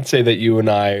media. I could say that you and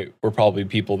I were probably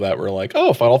people that were like,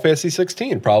 oh, Final Fantasy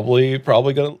 16, probably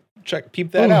gonna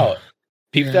peep that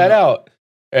out.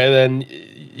 And then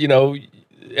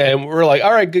and we're like,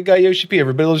 all right, good guy Yoshi P.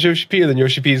 Everybody loves Yoshi P. And then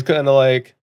Yoshi P is kind of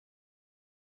like,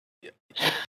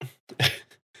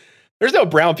 there's no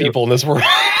brown people in this world.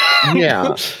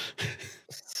 Yeah.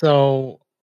 So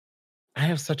I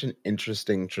have such an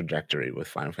interesting trajectory with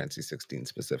Final Fantasy 16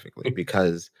 specifically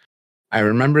because I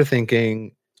remember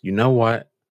thinking, you know what?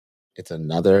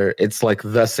 It's like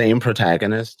the same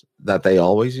protagonist that they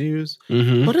always use,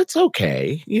 Mm-hmm. but it's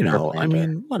okay. Or I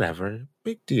mean, whatever,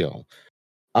 big deal.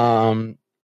 And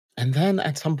then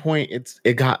at some point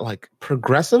it got like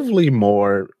progressively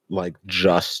more like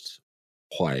just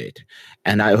played.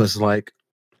 And I was like,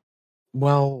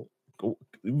 well,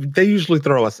 they usually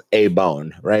throw us a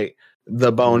bone, right?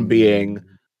 The bone being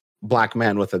black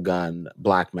man with a gun,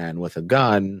 black man with a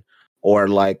gun, or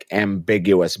like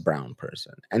ambiguous brown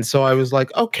person. And so I was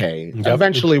like, okay,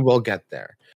 eventually we'll get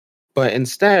there. But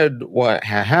instead, what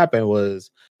had happened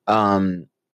was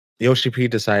Yoshi P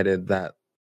decided that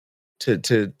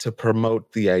to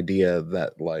promote the idea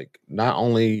that like not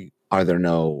only are there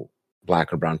no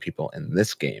black or brown people in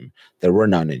this game, there were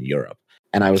none in Europe.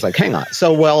 And I was like, hang on.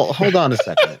 So, well, hold on a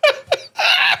second.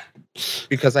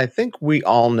 Because I think we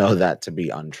all know that to be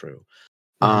untrue.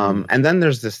 And then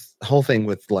there's this whole thing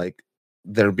with like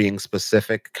there being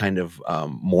specific kind of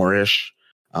Moorish,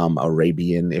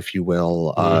 Arabian, if you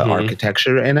will,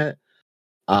 architecture in it.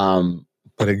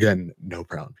 But again, no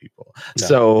brown people. No.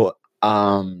 So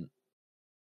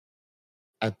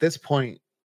at this point,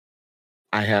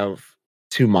 I have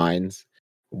two minds.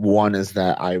 One is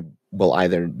that I will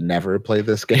either never play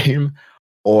this game,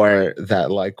 or that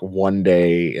like one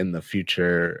day in the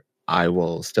future I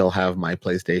will still have my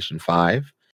PlayStation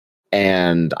 5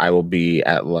 and I will be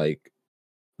at like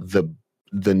the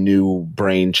new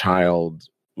brainchild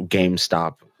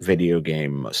GameStop video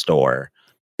game store,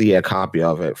 see a copy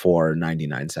of it for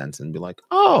 99 cents and be like,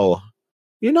 oh,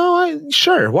 you know,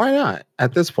 sure, why not?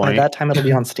 At this point, by that time it'll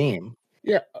be on Steam.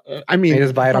 Yeah, I mean,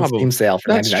 just buy it on Steam sale for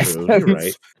 99 cents. You're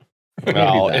right.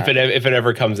 Well, if it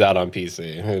ever comes out on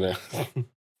PC, who knows?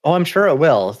 Oh, I'm sure it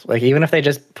will. Like even if they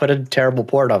just put a terrible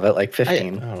port of it, like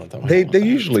 15. They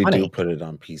usually do put it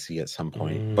on PC at some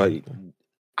point, but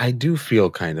I do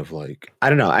feel kind of like I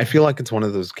don't know. I feel like it's one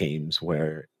of those games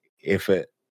where if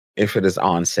it is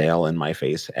on sale in my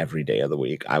face every day of the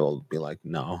week, I will be like,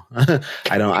 no,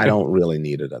 I don't really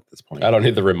need it at this point. I don't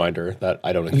need the reminder that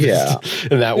I don't exist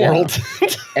in that world.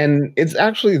 And it's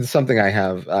actually something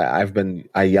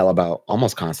I yell about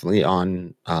almost constantly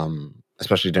on,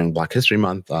 especially during Black History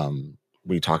Month.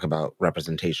 We talk about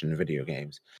representation in video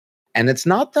games, and it's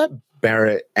not that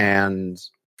Barrett and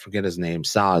forget his name,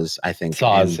 Saz, I think,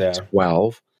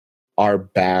 12 are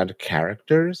bad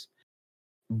characters.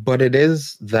 But it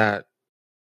is that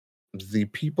the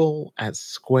people at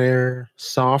Square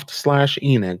Soft /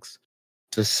 Enix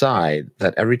decide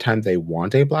that every time they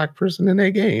want a black person in a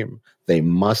game, they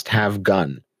must have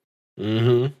gun.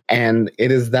 And it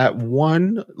is that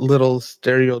one little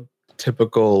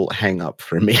stereotypical hang up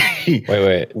for me.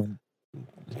 Wait.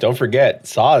 Don't forget,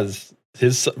 Saz,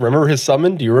 remember his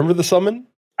summon? Do you remember the summon?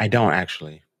 I don't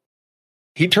actually.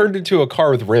 He turned into a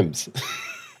car with rims.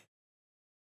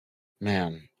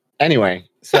 Man. Anyway,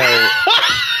 so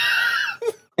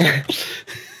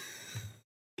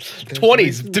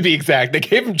 20s to be exact. They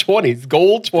gave him 20s,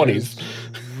 gold 20s.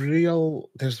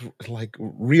 There's like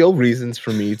real reasons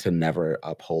for me to never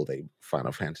uphold a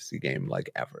Final Fantasy game like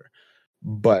ever.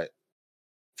 But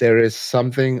there is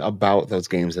something about those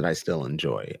games that I still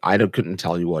enjoy. I couldn't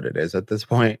tell you what it is at this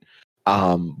point.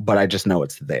 But I just know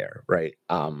it's there, right?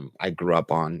 I grew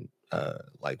up on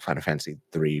like Final Fantasy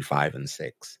 3, 5, and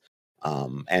 6.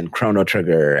 And Chrono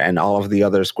Trigger and all of the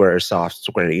other Square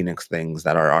Enix things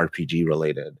that are RPG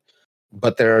related.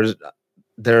 But there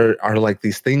are like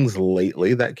these things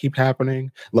lately that keep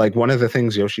happening. Like one of the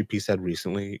things Yoshi P said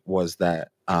recently was that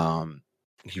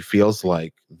he feels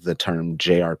like the term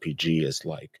JRPG is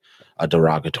like a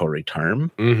derogatory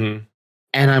term. And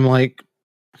I'm like,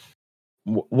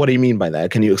 what do you mean by that?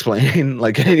 Can you explain?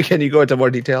 Like, can you go into more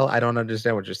detail? I don't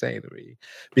understand what you're saying to me,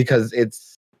 because it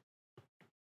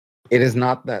is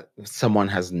not that someone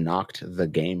has knocked the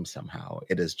game somehow.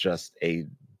 It is just a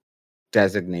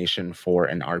designation for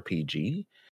an RPG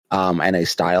and a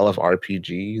style of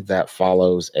RPG that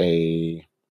follows a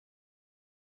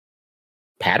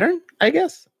pattern, I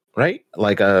guess, right?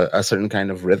 Like a certain kind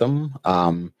of rhythm.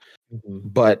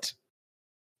 But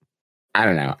I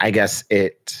don't know. I guess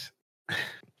it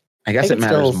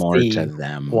matters more to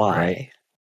them. Why? Right?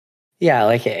 Yeah,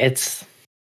 like it's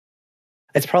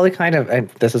probably kind of, and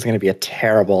this is going to be a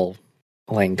terrible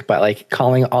link, but like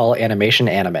calling all animation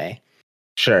anime.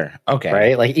 Sure. Okay.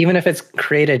 Right? Like even if it's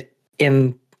created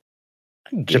in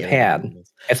Japan,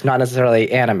 it's not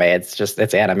necessarily anime.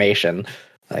 It's animation.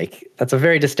 Like that's a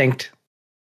very distinct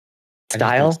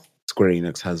style. Square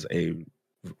Enix has a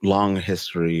long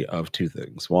history of two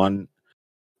things. One,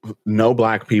 no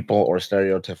black people or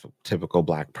stereotypical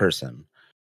black person.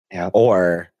 Yeah.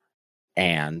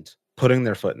 And putting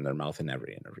their foot in their mouth in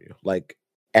every interview. Like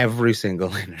every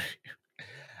single interview.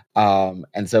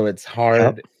 And so it's hard.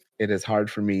 Yep. It is hard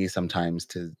for me sometimes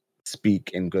to speak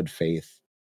in good faith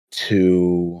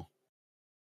to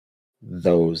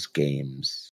those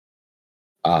games.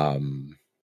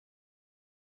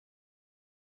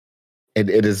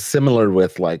 it is similar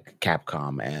with like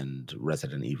Capcom and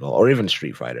Resident Evil, or even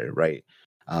Street Fighter, right?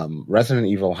 Resident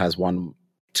Evil has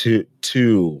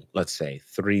two, let's say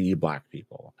 3 black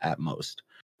people at most.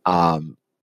 2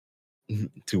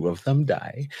 of them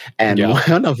die, and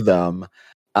one of them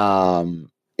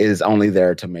is only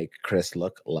there to make Chris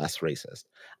look less racist.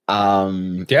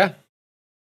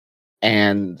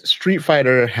 And Street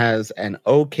Fighter has an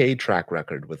okay track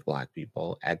record with black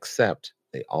people, except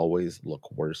they always look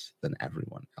worse than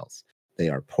everyone else. They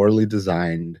are poorly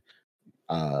designed,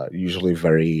 usually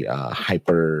very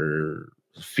hyper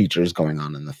features going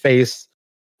on in the face,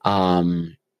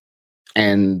 and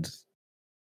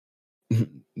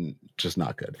just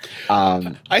not good.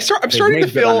 I'm starting to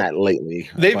feel on that lately.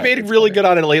 They've made really good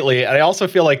on it lately. And I also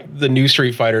feel like the new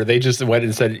Street Fighter, they just went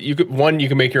and said, you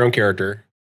can make your own character.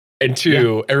 And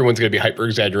 2, everyone's going to be hyper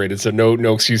exaggerated, so no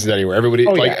excuses anywhere. Everybody,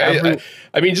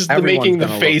 I mean, just the making the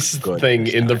face thing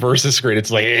in the versus screen.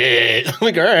 It's like,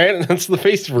 like, all right, that's the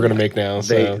face we're going to make now.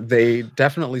 So. They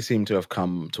definitely seem to have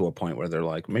come to a point where they're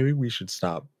like, maybe we should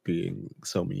stop being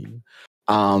so mean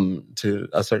to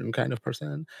a certain kind of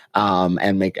person,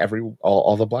 and make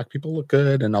all the black people look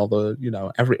good, and all the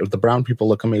the brown people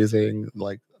look amazing.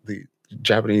 Like the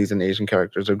Japanese and Asian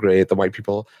characters are great. The white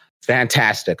people.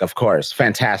 Fantastic, of course.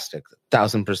 Fantastic,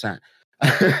 1000%.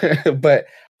 But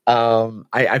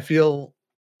I feel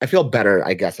better,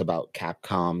 I guess, about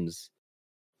Capcom's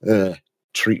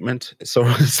treatment, so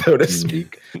to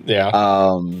speak.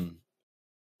 Than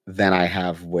I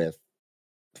have with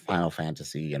Final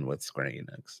Fantasy and with Square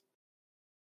Enix,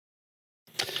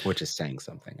 which is saying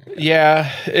something.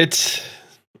 Yeah, it's.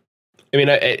 I mean,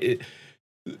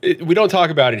 we don't talk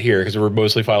about it here because we're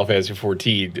mostly Final Fantasy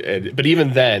 14, but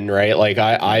even then, right? Like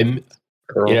I'm,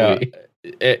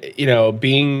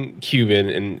 being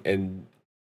Cuban and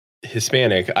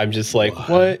Hispanic, I'm just like,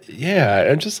 what? Yeah,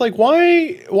 I'm just like,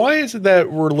 why is it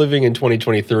that we're living in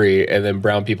 2023 and then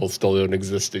brown people still don't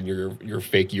exist in your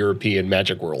fake European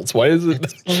magic worlds? Why is it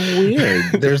so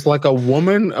weird? There's like a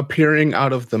woman appearing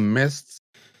out of the mists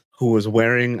who is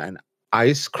wearing an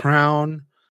ice crown.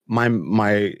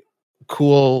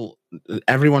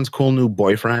 Everyone's cool new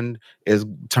boyfriend is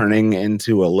turning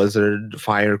into a lizard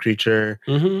fire creature,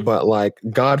 but like,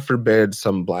 God forbid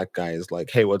some black guy is like,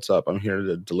 hey, what's up? I'm here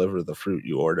to deliver the fruit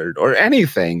you ordered, or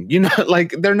anything,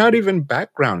 like they're not even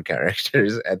background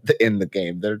characters in the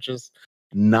game. They're just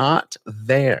not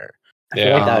there. I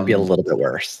feel like that would be a little bit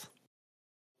worse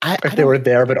if they were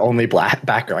there but only black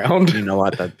background. You know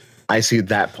what? I see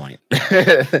that point.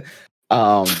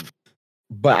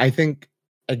 But I think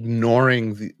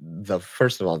ignoring the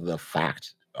first of all, the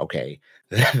fact,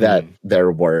 that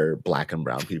there were black and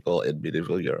brown people in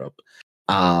medieval Europe.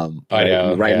 Right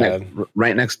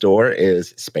next door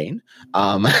is Spain.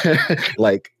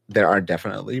 Like there are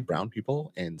definitely brown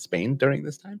people in Spain during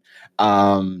this time.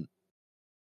 And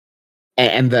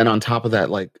then on top of that,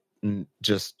 like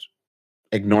just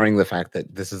ignoring the fact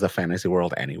that this is a fantasy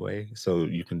world anyway, so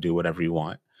you can do whatever you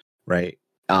want, right?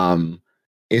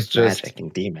 It's just magic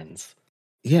and demons.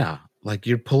 Yeah, like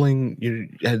you're pulling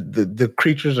the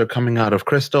creatures are coming out of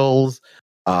crystals,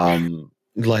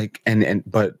 like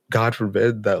but God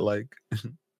forbid that like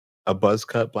a buzz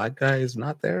cut black guy is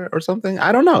not there or something.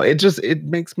 I don't know. It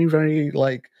makes me very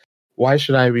like, why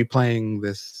should I be playing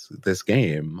this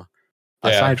game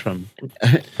aside from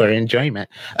for enjoyment?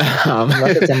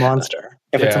 Unless it's a monster.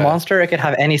 If it's a monster, it could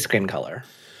have any skin color.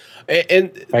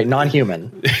 And right,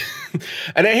 non-human.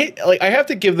 And I have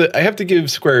to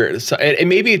give Square, and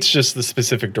maybe it's just the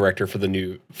specific director for the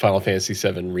new Final Fantasy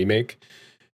VII remake.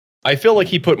 I feel like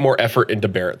he put more effort into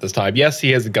Barrett this time. Yes, he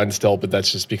has a gun still, but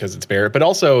that's just because it's Barrett. But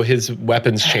also his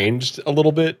weapons changed a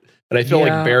little bit, and I feel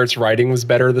like Barrett's writing was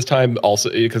better this time, also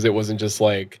because it wasn't just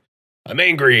like I'm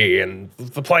angry and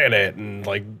the planet and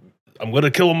like I'm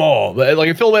gonna kill them all. But like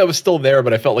I feel that was still there,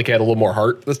 but I felt like it had a little more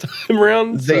heart this time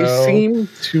around. They seem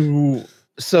to.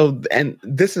 So, and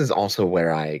this is also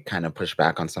where I kind of push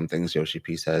back on some things Yoshi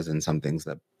P says and some things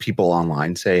that people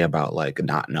online say about like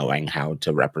not knowing how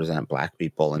to represent black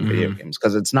people in video games,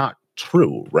 because it's not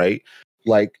true, right?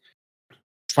 Like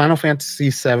Final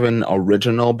Fantasy VII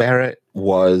original Barrett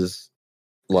was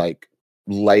like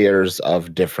layers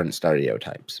of different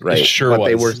stereotypes, right? It sure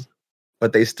was.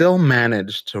 But they still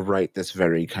managed to write this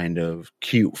very kind of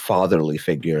cute fatherly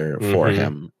figure for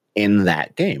him in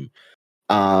that game.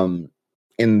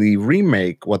 In the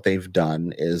remake, what they've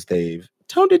done is they've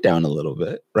toned it down a little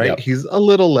bit, right? Yep. He's a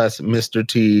little less Mr.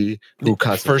 T who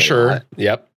cusses for sure. lot.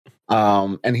 Yep.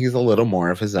 And he's a little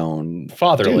more of his own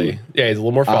fatherly. dude. Yeah, he's a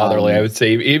little more fatherly. I would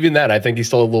say even that. I think he's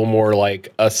still a little more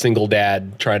like a single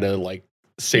dad trying to like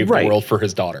save the world for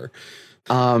his daughter.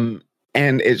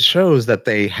 And it shows that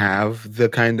they have the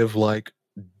kind of like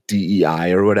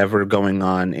DEI or whatever going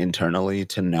on internally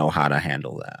to know how to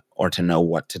handle that or to know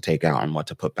what to take out and what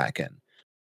to put back in.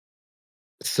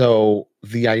 So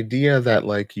the idea that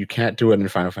like you can't do it in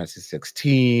Final Fantasy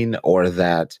 16 or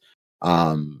that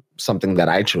something that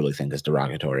I truly think is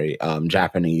derogatory,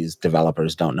 Japanese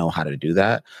developers don't know how to do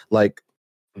that. Like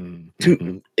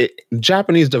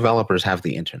Japanese developers have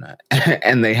the internet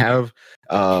and they have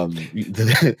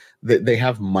they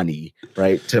have money,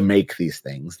 right, to make these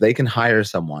things. They can hire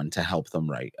someone to help them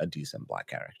write a decent black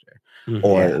character,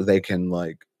 or they can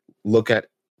like look at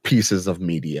pieces of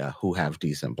media who have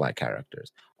decent black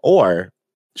characters, or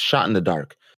shot in the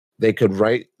dark, they could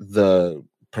write the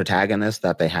protagonist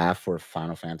that they have for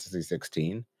Final Fantasy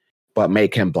 16 but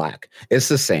make him black. It's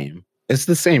the same. It's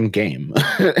the same game.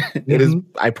 It is.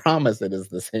 I promise it is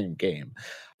the same game.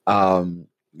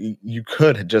 You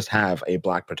could just have a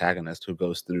black protagonist who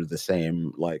goes through the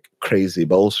same like crazy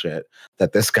bullshit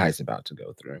that this guy's about to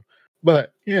go through.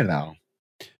 But you know,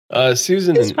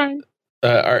 Susan, it's fine.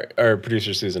 Our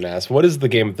producer Susan asked, "What is the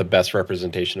game with the best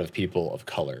representation of people of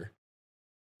color?"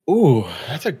 Ooh,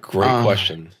 that's a great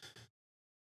question.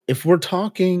 If we're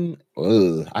talking,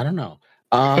 I don't know.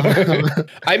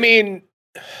 I mean,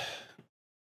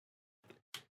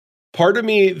 part of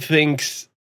me thinks,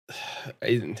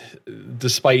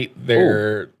 despite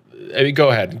their, I mean, go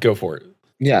ahead, go for it.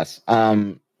 Yes.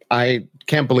 I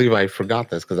can't believe I forgot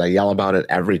this because I yell about it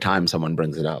every time someone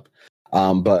brings it up.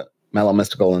 But Mellow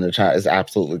Mystical in the chat is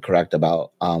absolutely correct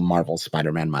about Marvel's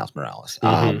Spider-Man Miles Morales.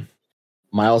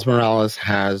 Miles Morales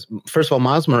has, first of all,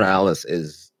 Miles Morales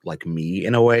is like me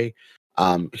in a way.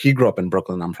 He grew up in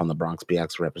Brooklyn. I'm from the Bronx,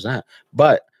 BX represent.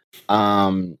 But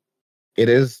it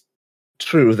is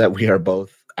true that we are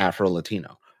both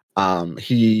Afro-Latino.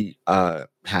 He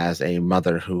has a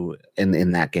mother who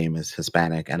in that game is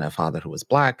Hispanic and a father who is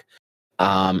black.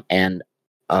 And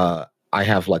I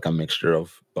have like a mixture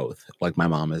of both. Like my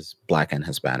mom is black and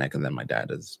Hispanic, and then my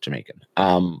dad is Jamaican.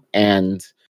 And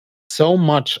so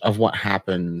much of what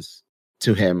happens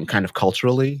to him kind of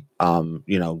culturally,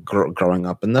 you know, growing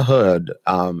up in the hood,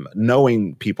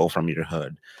 knowing people from your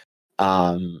hood,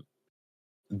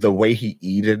 the way he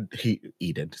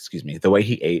the way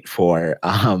he ate for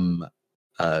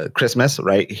Christmas,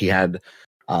 right? He had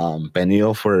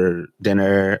pernil for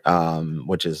dinner,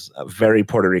 which is a very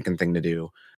Puerto Rican thing to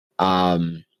do.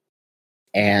 And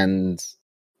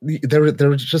there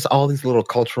was just all these little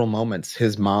cultural moments.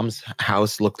 His mom's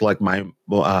house looked like my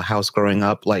house growing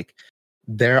up. Like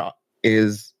there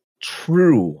is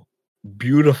true,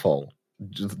 beautiful,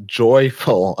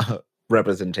 joyful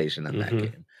representation in that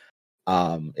game.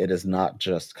 It is not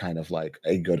just kind of like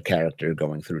a good character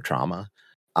going through trauma.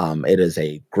 It is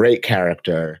a great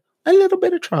character, a little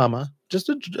bit of trauma, just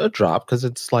a drop because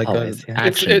it's like an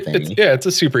action thing. It's a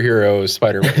superhero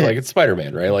Spider-Man. Like it's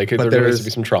Spider-Man, right? Like there needs to be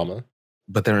some trauma.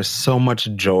 But there is so much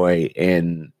joy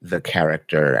in the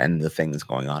character and the things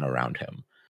going on around him.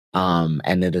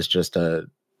 And it is just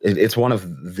it's one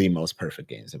of the most perfect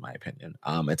games in my opinion.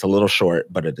 It's a little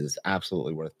short, but it is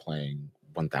absolutely worth playing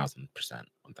 1000%.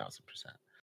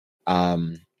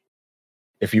 1000%.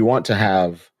 If you want to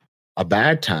have a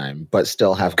bad time but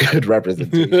still have good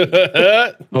representation.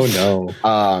 Oh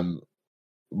no.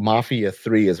 Mafia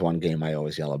 3 is one game I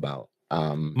always yell about.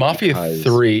 Mafia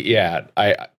 3, yeah.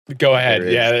 I go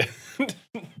ahead.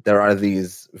 There are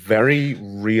these very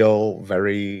real,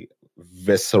 very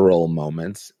visceral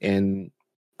moments in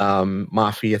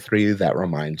Mafia 3 that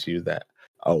reminds you that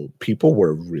people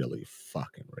were really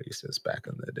fucking racist back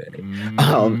in the day.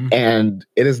 And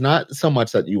it is not so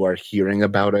much that you are hearing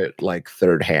about it like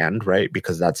third hand, right?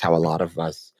 Because that's how a lot of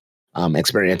us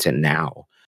experience it now.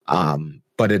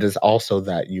 But it is also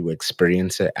that you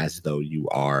experience it as though you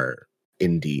are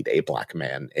indeed a black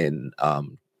man in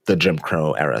the Jim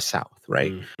Crow era South,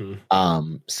 right?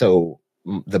 So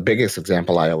the biggest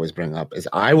example I always bring up is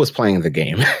I was playing the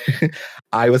game.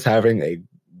 I was having a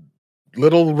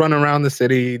little run around the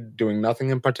city, doing nothing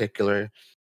in particular.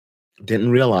 Didn't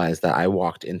realize that I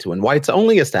walked into an whites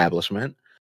only establishment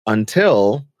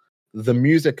until the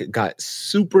music got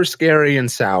super scary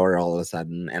and sour all of a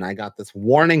sudden. And I got this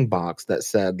warning box that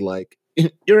said, like,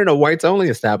 you're in a whites only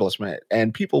establishment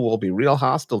and people will be real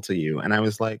hostile to you. And I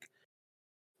was like,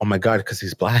 oh my God, because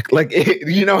he's black. Like,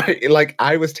 you know, like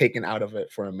I was taken out of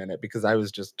it for a minute because I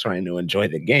was just trying to enjoy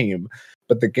the game.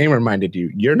 But the game reminded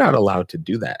you, you're not allowed to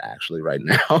do that actually right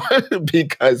now.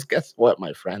 Because guess what,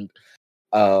 my friend?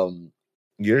 You're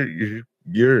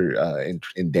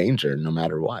in danger no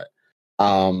matter what.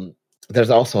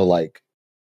 There's also like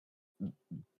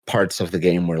parts of the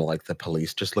game where like the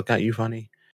police just look at you funny.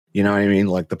 You know what I mean?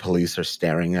 Like the police are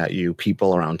staring at you.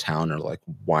 People around town are like,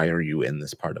 "Why are you in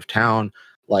this part of town?"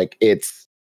 Like it's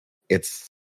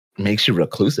makes you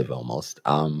reclusive almost.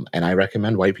 And I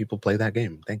recommend white people play that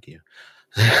game. Thank you.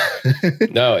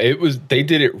 No, they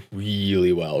did it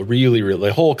really well. Really, really.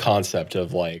 The whole concept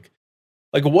of like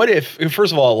what if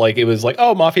first of all, like it was like,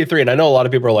 oh, Mafia 3, and I know a lot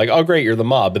of people are like, oh great, you're the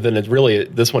mob, but then it's really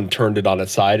this one turned it on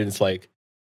its side, and it's like,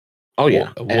 oh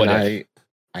yeah. What and if?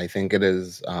 I think it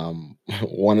is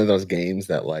one of those games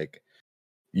that like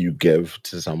you give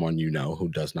to someone you know who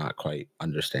does not quite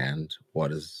understand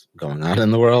what is going on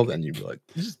in the world, and you'd be like,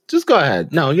 just go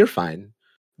ahead. No, you're fine.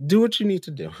 Do what you need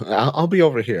to do. I'll be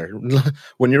over here.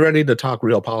 When you're ready to talk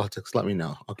real politics, let me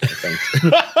know. Okay,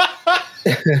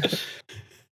 thanks.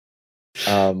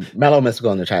 Mellow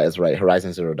Mystical in the chat is right.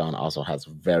 Horizon Zero Dawn also has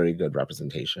very good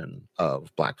representation of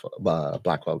black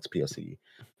folks, POC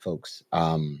folks.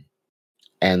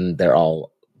 And they're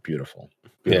all beautiful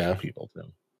people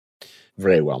too.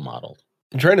 Very well modeled.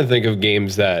 I'm trying to think of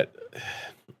games that,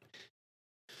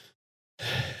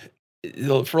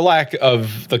 for lack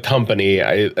of the company,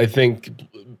 I think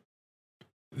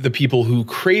the people who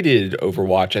created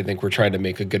Overwatch, I think, were trying to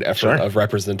make a good effort of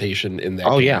representation in that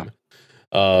game. Yeah.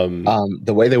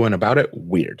 The way they went about it,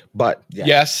 weird, but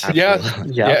yes, yep.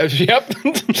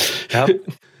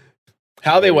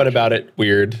 How they went about it,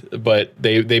 weird, but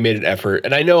they made an effort,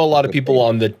 and I know a lot of people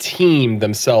on the team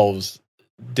themselves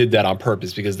did that on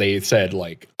purpose because they said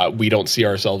like, we don't see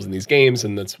ourselves in these games,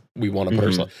 and we want to put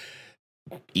ourselves.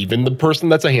 Even the person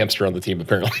that's a hamster on the team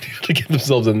apparently to get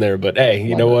themselves in there, but hey,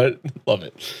 you know what? Love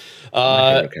it.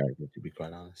 My favorite character, to be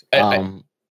quite honest.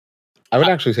 I would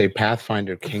actually say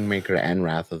Pathfinder, Kingmaker, and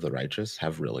Wrath of the Righteous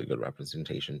have really good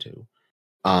representation too.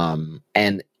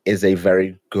 And is a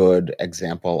very good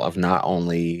example of not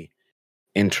only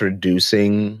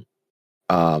introducing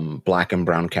black and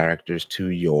brown characters to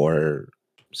your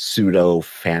pseudo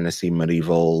fantasy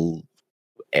medieval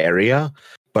area,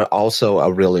 but also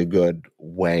a really good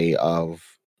way of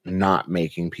not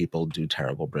making people do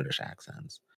terrible British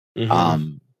accents.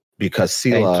 Because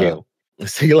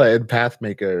Sela in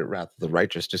Pathmaker, Wrath of the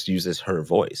Righteous, just uses her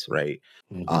voice, right?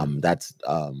 That's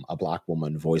a black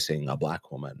woman voicing a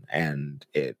black woman, and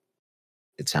it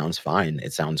sounds fine.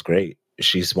 It sounds great.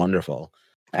 She's wonderful.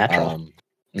 Natural.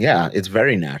 Yeah, it's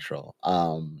very natural.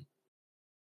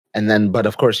 And then, but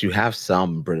of course, you have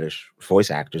some British voice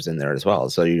actors in there as well.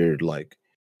 So you're like,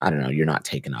 I don't know, you're not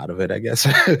taken out of it, I guess.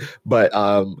 But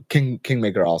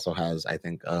Kingmaker also has, I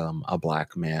think, a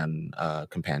black man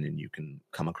companion you can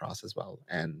come across as well,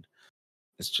 and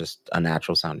it's just a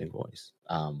natural sounding voice.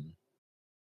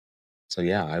 So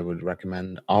yeah, I would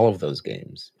recommend all of those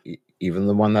games, even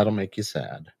the one that'll make you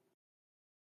sad.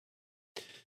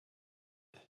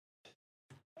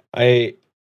 I'm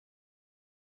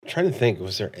trying to think,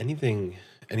 was there any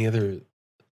other?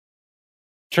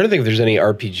 Trying to think if there's any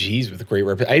RPGs with great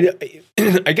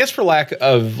I guess for lack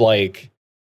of like,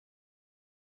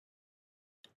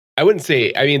 I wouldn't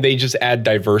say. I mean, they just add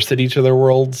diversity to their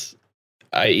worlds.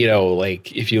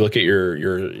 Like if you look at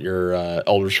your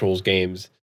Elder Scrolls games,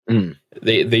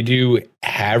 they do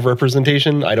have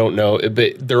representation. I don't know,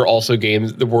 but there are also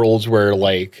the worlds where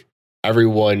like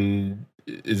everyone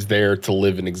is there to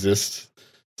live and exist.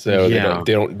 So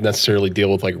they don't necessarily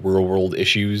deal with like real world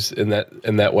issues in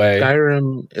that way.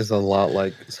 Skyrim is a lot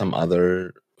like some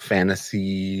other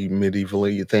fantasy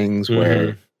medievally things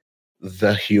where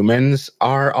the humans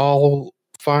are all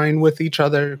fine with each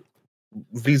other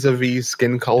vis-a-vis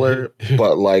skin color,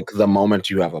 but like the moment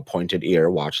you have a pointed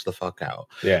ear, watch the fuck out.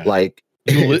 Yeah, like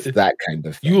it's that kind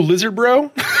of thing. You a lizard,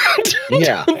 bro?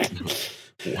 Yeah.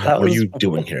 What are you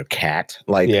doing here, cat?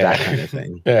 Like that kind of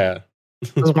thing. Yeah.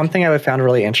 One thing I found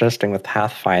really interesting with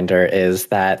Pathfinder is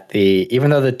that even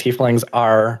though the tieflings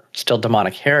are still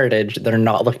demonic heritage, they're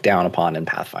not looked down upon in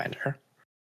Pathfinder.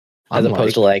 As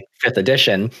opposed to like 5th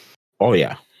edition. Oh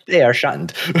yeah. They are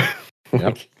shunned.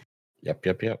 Yep.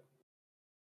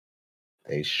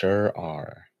 They sure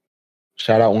are.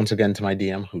 Shout out once again to my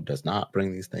DM who does not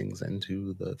bring these things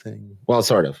into the thing. Well,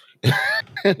 sort of.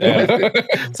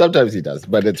 Sometimes he does,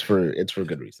 but it's for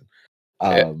good reason.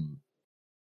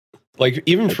 Like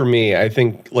even for me, I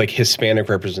think like Hispanic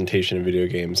representation in video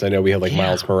games. I know we have like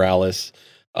Miles Morales.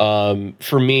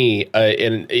 For me,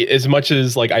 and as much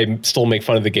as like I still make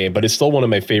fun of the game, but it's still one of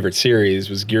my favorite series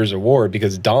was Gears of War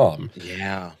because Dom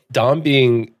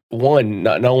being one,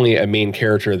 not only a main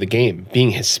character of the game, being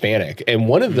Hispanic, and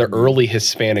one of the early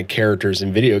Hispanic characters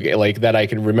in video game, like that I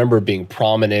can remember being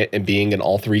prominent and being in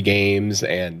all 3 games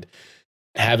and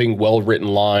having well-written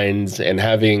lines and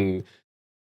having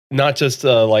not just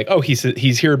like, oh,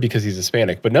 he's here because he's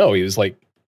Hispanic, but no, he was like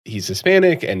he's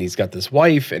Hispanic and he's got this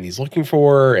wife and he's looking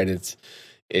for her, and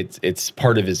it's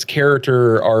part of his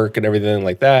character arc and everything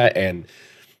like that. And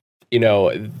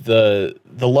the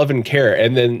love and care,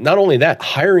 and then not only that,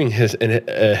 hiring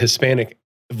a Hispanic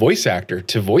voice actor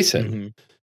to voice him,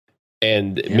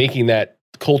 and making that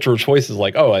cultural choices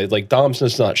like, like Dom's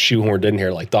just not shoehorned in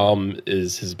here. Like Dom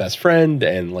is his best friend,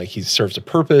 and like he serves a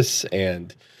purpose,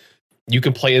 and you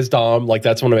can play as Dom. Like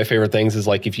that's one of my favorite things is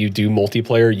like if you do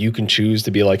multiplayer, you can choose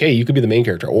to be like, hey, you could be the main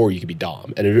character or you could be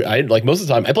Dom. And I like most of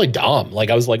the time I play Dom. Like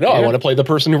I was like, no, I want to play the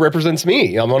person who represents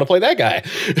me. I want to play that guy.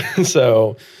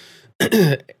 So,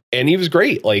 and he was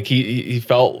great. Like he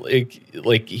felt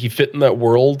like he fit in that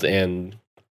world. And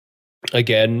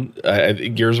again,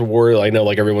 Gears of War, I know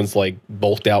like everyone's like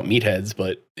bulked out meatheads,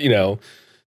 but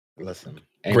listen,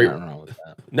 ain't great. nothing wrong with that.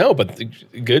 No, but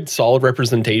good, solid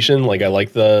representation. Like I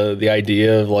like the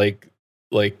idea of like,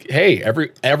 hey,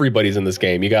 everybody's in this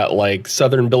game. You got like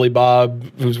Southern Billy Bob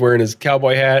who's wearing his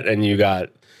cowboy hat, and you got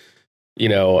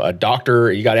a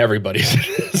doctor. You got everybody.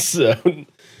 So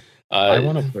I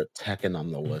want to put Tekken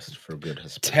on the list for good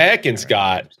Hispanic. Tekken's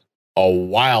got a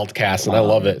wild cast, and I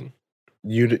love it.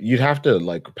 You'd have to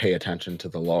like pay attention to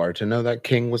the lore to know that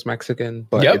King was Mexican,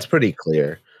 but Yep. it's pretty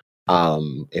clear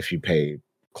if you pay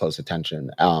close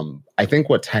attention. I think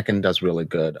what Tekken does really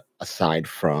good, aside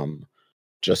from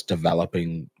just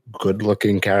developing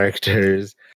good-looking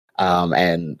characters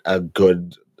and a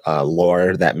good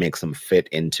lore that makes them fit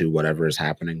into whatever is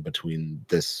happening between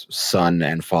this son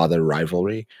and father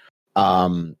rivalry,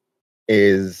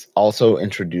 is also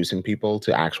introducing people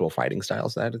to actual fighting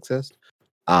styles that exist.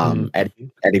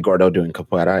 Eddie Gordo doing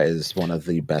capoeira is one of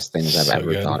the best things I've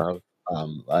ever thought of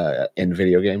in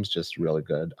video games. Just really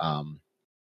good.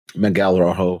 Miguel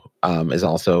Rojo is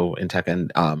also in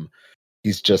Tekken.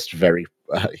 He's just very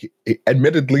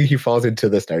admittedly he falls into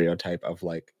the stereotype of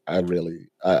like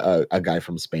a guy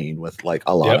from Spain with like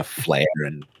a lot of flair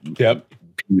and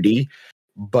beauty,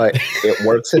 but it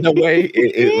works in a way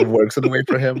it works in a way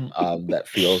for him that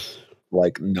feels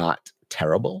like not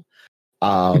terrible.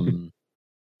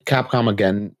 Capcom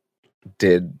again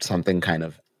did something kind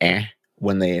of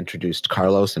when they introduced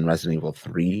Carlos in Resident Evil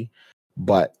 3,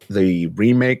 but the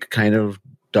remake kind of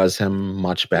does him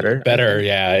much better.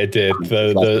 Yeah, it did.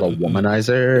 The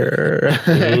womanizer.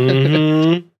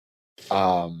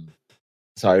 Mm-hmm.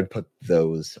 So I would put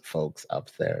those folks up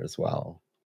there as well.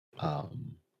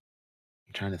 I'm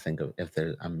trying to think of if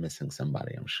I'm missing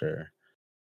somebody. I'm sure.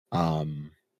 I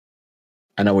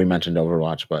know we mentioned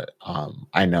Overwatch, but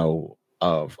I know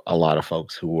of a lot of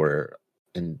folks who were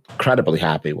incredibly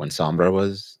happy when Sombra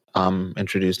was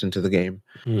introduced into the game.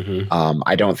 Mm-hmm.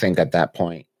 I don't think at that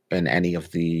point in any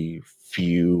of the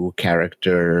few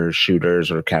character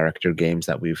shooters or character games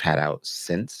that we've had out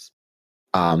since,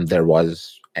 there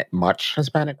was much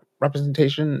Hispanic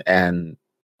representation. And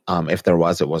if there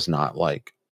was, it was not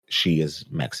like she is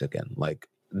Mexican. Like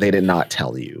they did not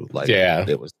tell you. Like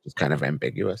it was just kind of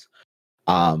ambiguous.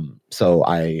 So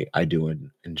I do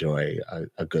enjoy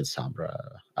a good Sombra.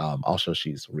 Also,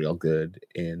 she's real good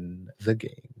in the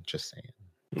game. Just saying.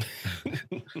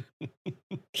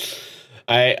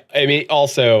 I mean,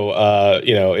 also,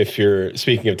 if you're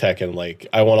speaking of Tekken, like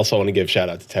I also want to give shout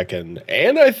out to Tekken,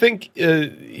 and I think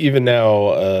even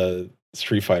now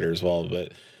Street Fighter as well.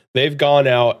 But they've gone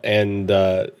out and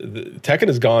Tekken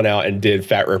has gone out and did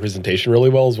fat representation really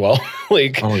well as well.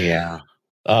 Like, oh yeah.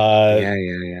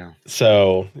 Yeah.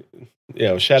 So,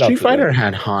 shout out. Street Fighter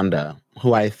had Honda,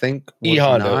 who I think was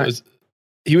Honda.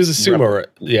 He was a sumo.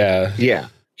 Yeah.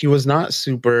 He was not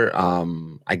super,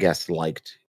 I guess,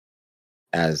 liked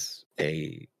as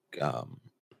a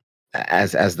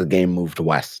as the game moved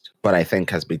west, but I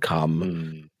think has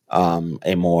become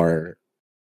a more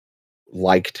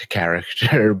liked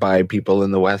character by people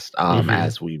in the West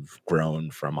as we've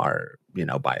grown from our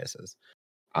biases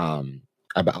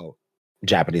about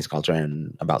Japanese culture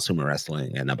and about sumo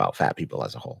wrestling and about fat people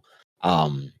as a whole.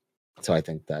 So I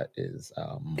think that is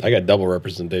I got double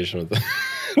representation with that.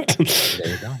 There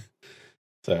you go.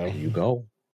 There you go.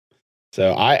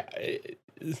 So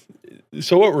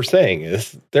what we're saying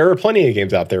is there are plenty of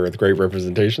games out there with great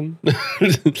representation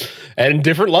and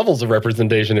different levels of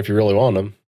representation if you really want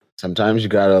them. Sometimes you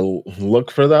gotta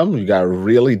look for them. You gotta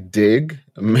really dig,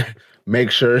 make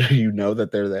sure you know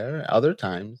that they're there. Other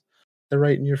times they're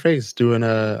right in your face doing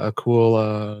a cool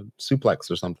suplex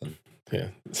or something. Yeah,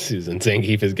 Susan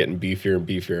Zangief is getting beefier and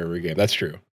beefier every game. That's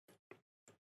true.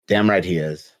 Damn right he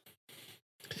is.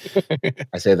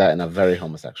 I say that in a very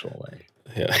homosexual way.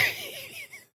 Yeah.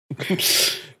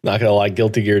 Not gonna lie,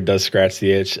 Guilty Gear does scratch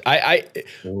the itch.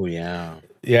 Oh yeah.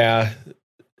 Yeah.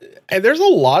 And there's a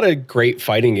lot of great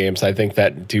fighting games, I think,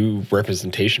 that do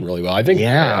representation really well. I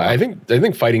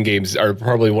think fighting games are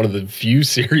probably one of the few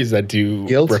series that do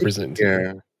represent.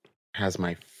 Gear has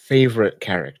my favorite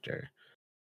character,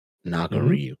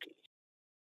 Nagaryuki,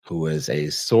 who is a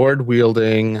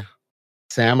sword-wielding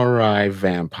samurai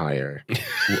vampire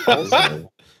who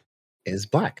also is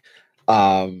black,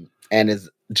 and is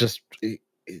just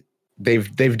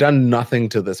they've done nothing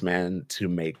to this man to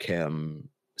make him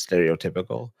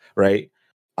stereotypical, right?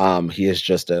 He is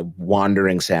just a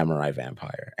wandering samurai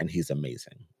vampire, and he's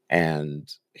amazing.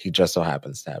 And he just so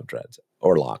happens to have dreads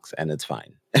or locks, and it's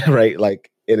fine, right?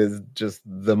 Like, it is just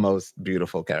the most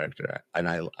beautiful character, and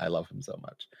I love him so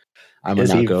much.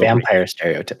 Is he vampire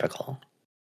stereotypical?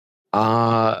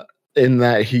 In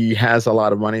that he has a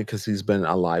lot of money because he's been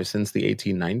alive since the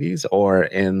 1890s, or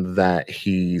in that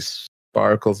he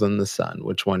sparkles in the sun?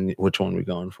 Which one we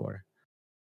going for?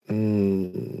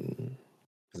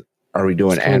 Are we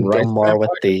doing Anne Rice more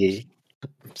with the?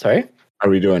 Sorry, are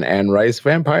we doing Anne Rice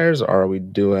vampires, or are we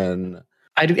doing?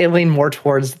 I lean more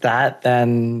towards that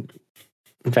than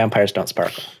vampires don't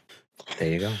sparkle. There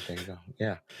you go.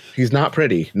 Yeah, he's not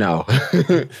pretty. No,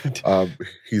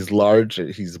 he's large.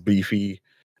 He's beefy.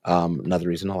 Another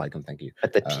reason I like him. Thank you.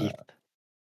 But the teeth.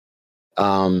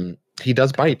 He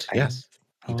does bite. Yes,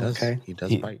 he does. Okay. He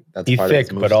does bite. That's he's part thick,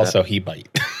 of his but also he bite.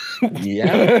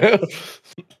 Yeah.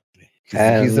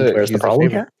 Where's the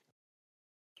problem here?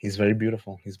 He's very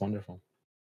beautiful. He's wonderful.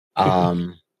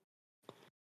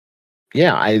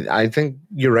 Yeah, I think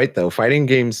you're right, though. Fighting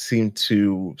games seem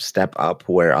to step up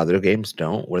where other games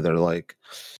don't, where they're like,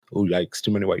 oh, yikes,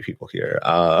 too many white people here.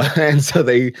 And so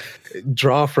they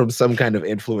draw from some kind of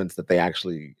influence that they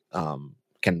actually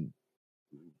can,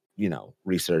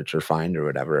 research or find or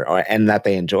whatever, and that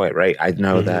they enjoy, right? I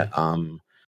know that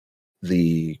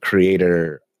the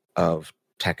creator of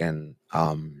Tekken,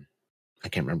 I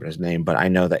can't remember his name, but I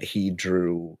know that he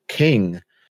drew King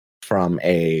from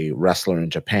a wrestler in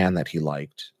Japan that he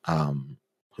liked,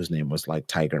 whose name was like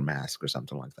Tiger Mask or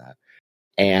something like that,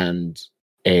 and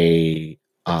a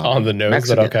on the nose.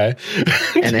 Mexican, is that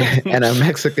okay? and a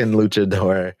Mexican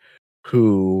luchador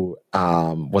who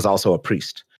was also a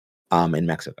priest in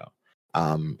Mexico,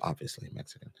 obviously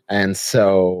Mexican, and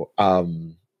so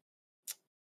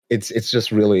it's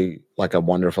just really like a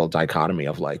wonderful dichotomy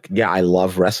of like, yeah, I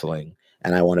love wrestling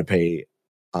and I want to pay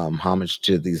homage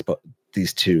to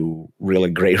these two really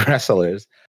great wrestlers,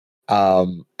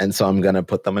 and so I'm gonna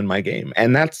put them in my game,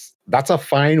 and that's a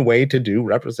fine way to do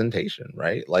representation,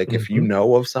 right? Like, if you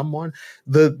know of someone,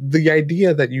 the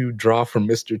idea that you draw from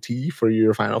Mr. T for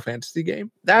your Final Fantasy game,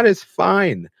 that is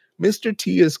fine. Mr.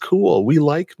 T is cool. We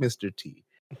like Mr. T.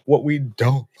 What we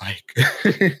don't like,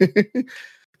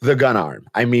 the gun arm.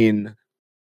 I mean,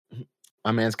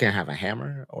 my man's can't have a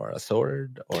hammer or a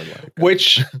sword or like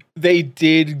which they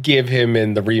did give him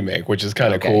in the remake, which is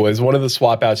kind of cool. Is one of the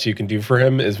swap outs you can do for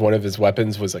him is one of his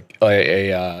weapons was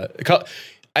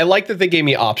I like that they gave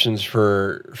me options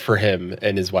for him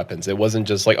and his weapons. It wasn't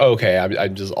just like, oh, okay,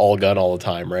 I'm just all gun all the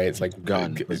time, right? It's like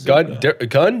gun,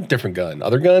 different gun,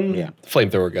 other gun,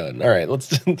 flamethrower gun. All right,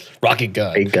 let's rocket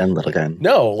gun, big gun, little gun.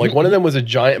 No, like one of them was a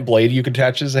giant blade you could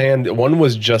attach to his hand. One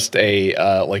was just a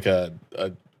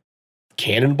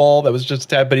cannonball that was just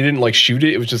tapped, but he didn't like shoot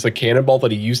it. It was just a cannonball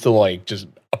that he used to like just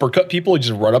uppercut people. He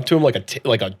just run up to him like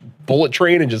a bullet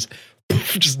train and just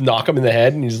knock him in the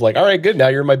head. And he's like, all right, good. Now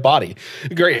you're in my body.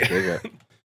 Great. I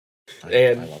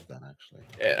love that, actually.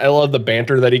 I love the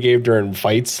banter that he gave during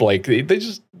fights. Like they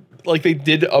just like they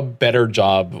did a better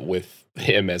job with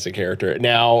him as a character.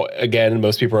 Now, again,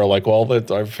 most people are like, well,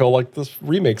 I feel like this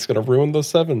remake's going to ruin the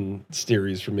 7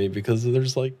 series for me because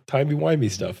there's like timey-wimey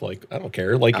stuff. Like, I don't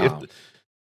care. Like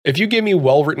if you give me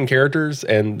well-written characters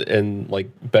and like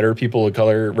better people of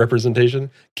color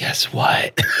representation, guess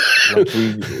what?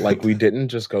 like we didn't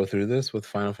just go through this with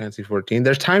Final Fantasy 14.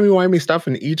 There's timey-wimey stuff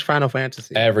in each Final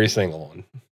Fantasy. Every single one.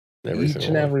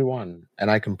 Every one.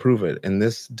 And I can prove it. In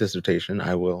this dissertation,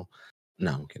 I will.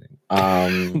 No, I'm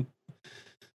kidding.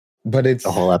 But it's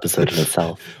a whole episode in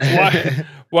itself.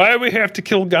 Why do we have to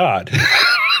kill God?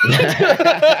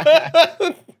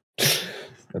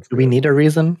 Do we need a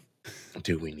reason?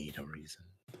 Do we need a reason?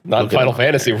 Not in Final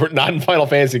Fantasy. We're not in Final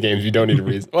Fantasy games. You don't need a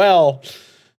reason. Well,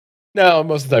 no,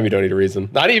 most of the time you don't need a reason.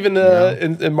 Not even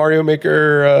in Mario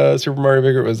Maker, Super Mario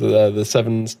Maker. It was the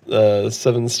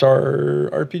 7-star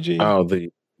RPG. Oh,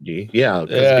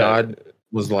 because God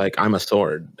was like, I'm a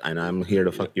sword and I'm here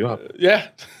to fuck you up. Yeah.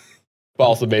 But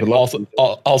also made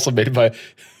by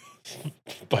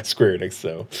Square Enix.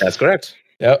 So that's correct.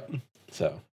 Yep.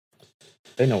 So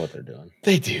they know what they're doing.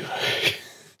 They do.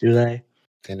 Do they?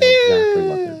 They know exactly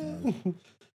what they're doing.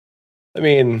 I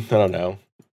mean, I don't know.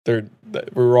 We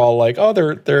were all like, oh,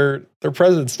 their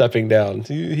president's stepping down.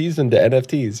 He's into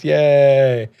NFTs.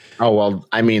 Yay. Oh, well,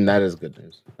 I mean, that is good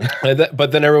news.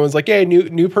 But then everyone's like, yay,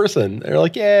 new person. They're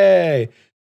like, yay.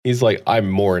 He's like, I'm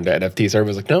more into NFTs.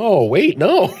 Everyone's like, no, wait,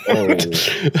 no. Oh,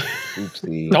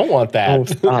 oopsie. Don't want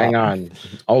that. Oh, Hang on.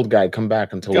 Old guy, come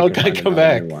back until Old we guy, can come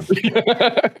find back. another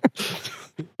one.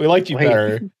 We liked you Wait.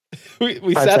 better.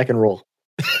 We 5-second rule.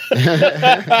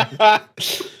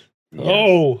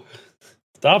 Oh,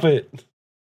 stop it.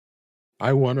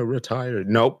 I want to retire.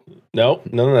 Nope. No.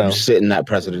 You sit in that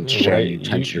president's chair and you Wait,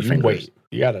 tense your you fingers. wait.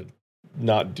 You gotta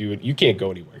not do it. You can't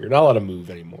go anywhere. You're not allowed to move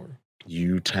anymore.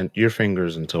 You tense your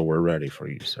fingers until we're ready for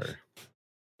you, sir.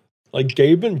 Like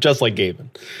Gaben, just like Gaben.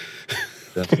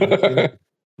 That's what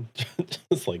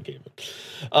Just like gaming.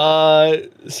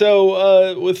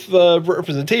 So with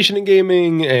representation in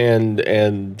gaming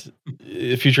and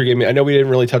future gaming, I know we didn't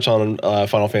really touch on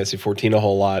Final Fantasy 14 a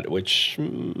whole lot, which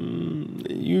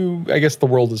I guess the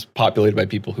world is populated by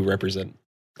people who represent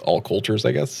all cultures,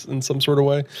 I guess, in some sort of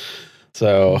way.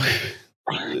 So,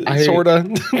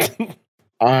 sorta.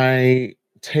 I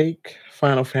take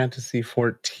Final Fantasy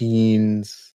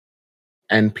 14's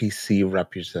NPC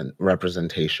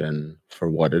representation for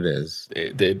what it is.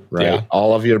 Right? Yeah.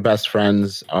 All of your best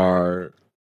friends are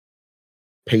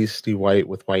pasty white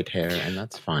with white hair, and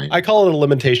that's fine. I call it a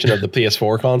limitation of the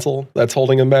PS4 console that's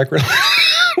holding them back.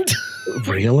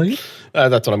 Really?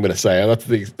 That's what I'm going to say.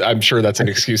 I'm sure that's an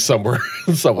excuse somewhere.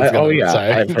 Someone's going to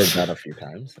say. I've heard that a few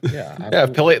times. Yeah, yeah.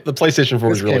 The PlayStation 4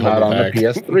 was really came out on back. the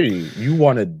PS3. You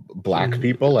wanted black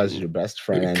people as your best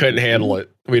friend. We couldn't handle it.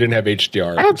 We didn't have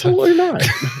HDR. Absolutely not.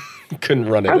 Couldn't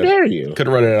run it. How dare you?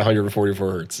 Couldn't run it at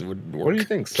 144 hertz. It would work. What do you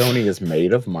think? Sony is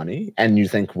made of money, and you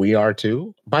think we are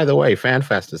too? By the way,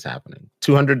 FanFest is happening.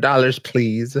 $200,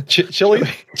 please. Chili.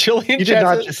 You did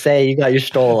not just say you got your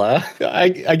Stola.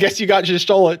 I guess you got your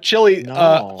Stola. Chili.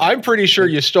 No. I'm pretty sure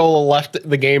your Stola left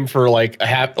the game for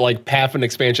half an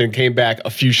expansion and came back a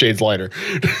few shades lighter.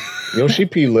 Yoshi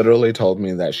P literally told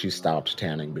me that she stopped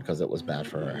tanning because it was bad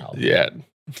for her health. Yeah.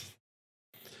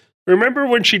 Remember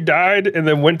when she died and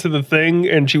then went to the thing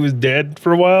and she was dead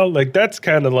for a while? Like, that's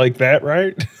kind of like that,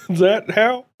 right? Is that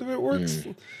how it works?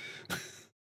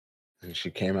 And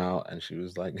she came out and she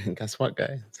was like, guess what,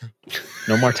 guys?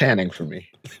 No more tanning for me.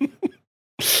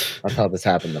 That's how this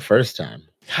happened the first time.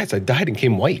 Guys, I died and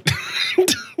came white.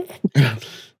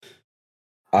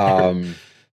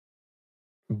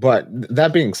 But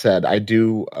that being said, I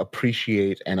do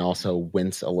appreciate and also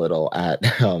wince a little at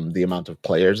the amount of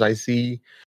players I see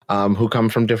who come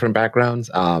from different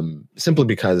backgrounds, simply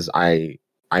because I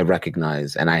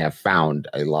recognize and I have found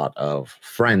a lot of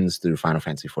friends through Final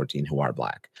Fantasy 14 who are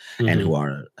Black and who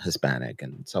are Hispanic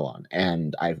and so on.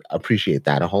 And I appreciate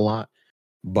that a whole lot.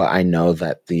 But I know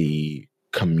that the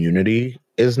community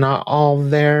is not all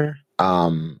there,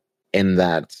 in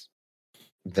that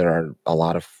there are a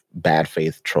lot of bad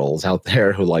faith trolls out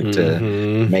there who like to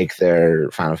make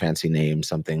their Final Fantasy name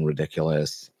something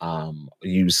ridiculous,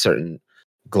 use certain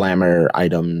glamour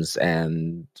items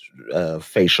and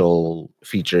facial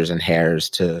features and hairs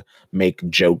to make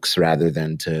jokes rather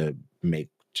than to make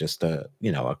just a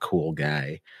cool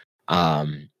guy,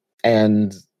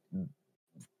 and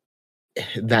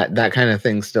that kind of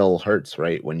thing still hurts,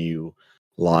 right? When you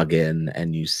log in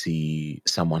and you see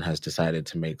someone has decided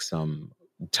to make some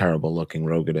terrible looking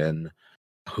Rogadin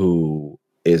who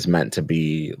is meant to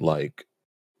be like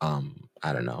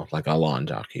I don't know, like a lawn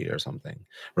jockey or something,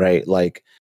 right? Like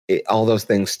all those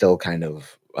things still kind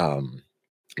of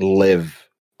live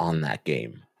on that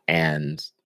game. And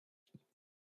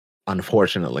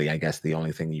unfortunately, I guess the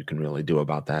only thing you can really do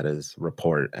about that is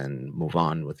report and move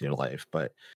on with your life.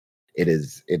 But it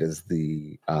is still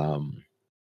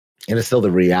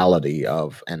the reality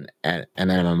of an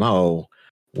MMO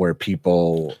where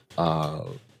people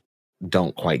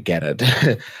don't quite get it,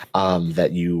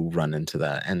 that you run into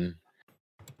that. And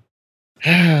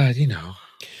I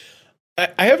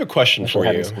have a question for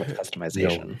you.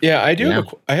 Customization. Yeah, I do.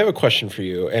 I have a question for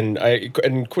you, and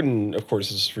Quentin, of course,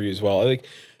 this is for you as well. Like,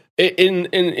 again,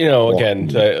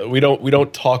 we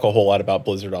don't talk a whole lot about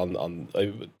Blizzard on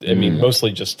I mean,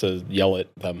 mostly just to yell at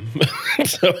them.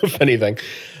 So if anything,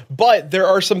 but there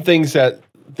are some things that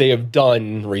they have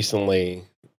done recently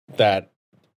that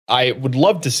I would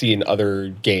love to see in other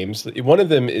games. One of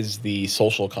them is the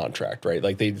social contract, right?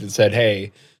 Like they said,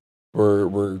 hey,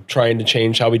 we're trying to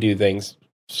change how we do things.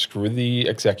 Screw the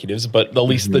executives, but at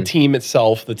least the team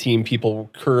itself, the team people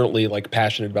currently like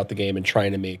passionate about the game and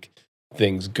trying to make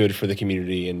things good for the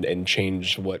community and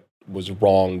change what was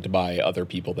wronged by other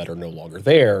people that are no longer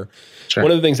there. Sure.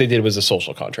 One of the things they did was a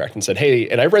social contract and said, hey,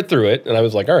 and I read through it and I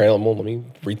was like, all right, well, let me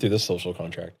read through this social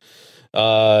contract.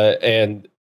 And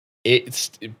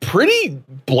it's pretty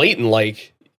blatant.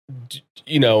 Like,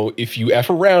 you know, if you F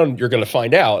around, you're going to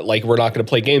find out, like, we're not going to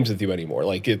play games with you anymore.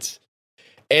 Like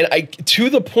and to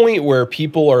the point where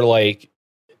people are like,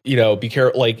 you know, be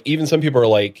careful. Like, even some people are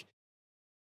like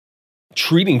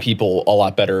treating people a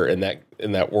lot better in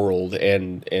that world.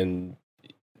 And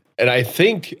I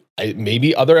think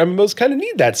maybe other MMOs kind of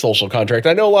need that social contract.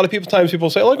 I know a lot of times people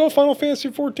say like, oh, Final Fantasy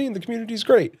 14, the community's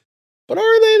great. But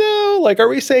are they though? Like, are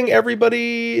we saying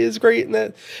everybody is great in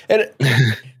that? And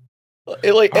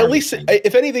at least,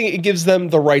 if anything, it gives them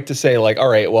the right to say like, all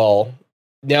right, well,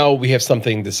 now we have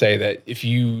something to say that if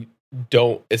you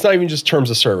don't, it's not even just terms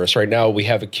of service. Right now we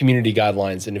have a community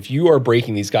guidelines. And if you are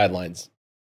breaking these guidelines,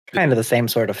 kind of the same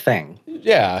sort of thing.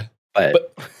 Yeah.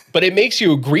 But it makes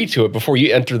you agree to it before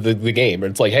you enter the game.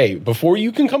 It's like, hey, before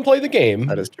you can come play the game.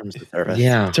 That is terms of service.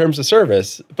 Yeah. Terms of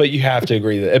service. But you have to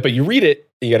agree to it. But you read it,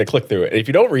 you got to click through it. And if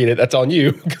you don't read it, that's on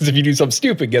you. Because if you do something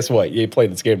stupid, guess what? You ain't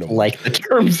playing this game no more. Like the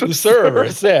terms of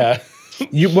service. Yeah.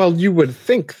 You would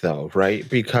think though, right?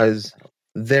 Because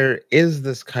there is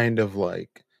this kind of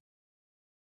like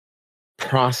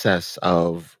process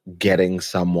of getting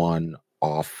someone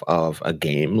off of a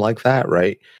game like that,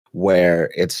 right?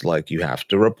 Where it's like you have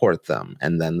to report them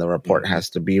and then the report has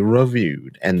to be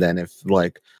reviewed. And then if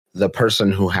like the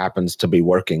person who happens to be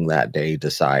working that day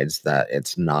decides that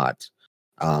it's not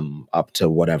up to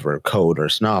whatever code or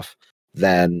snuff,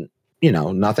 then, you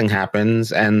know, nothing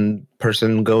happens and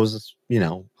person goes, you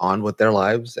know, on with their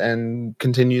lives and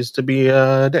continues to be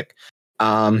a dick.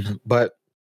 But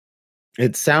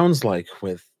it sounds like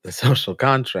with the social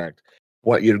contract,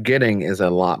 what you're getting is a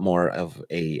lot more of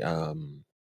a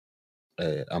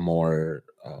more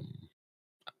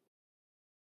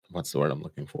what's the word I'm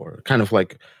looking for? Kind of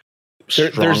like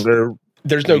stronger.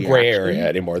 There's no gray area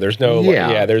anymore. There's no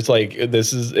there's like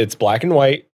it's black and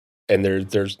white, and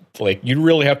there's like you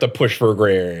really have to push for a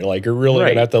gray area. Like you're really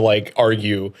gonna have to like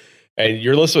argue, and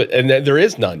you're listening, and there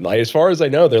is none. Like as far as I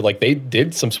know, they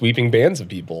did some sweeping bans of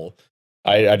people.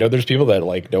 I know there's people that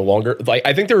like no longer like.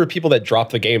 I think there were people that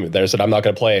dropped the game that said I'm not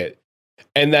going to play it,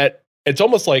 and that it's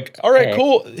almost like all right,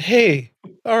 cool. Hey,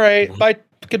 all right, bye,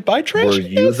 goodbye, trash. Were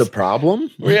you the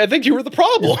problem? Yeah, I think you were the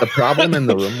problem. Is the problem in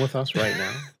the room with us right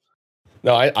now?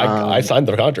 No, I signed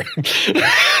the contract.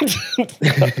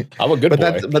 I'm a good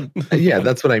boy. But yeah,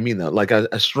 that's what I mean though. Like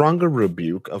a stronger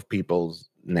rebuke of people's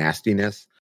nastiness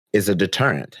is a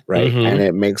deterrent, right? Mm-hmm. And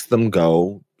it makes them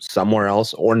go somewhere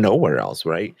else or nowhere else,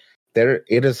 right?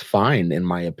 It is fine, in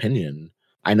my opinion.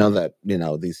 I know that, you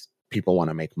know, these people want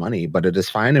to make money, but it is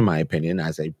fine, in my opinion,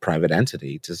 as a private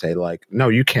entity to say, like, no,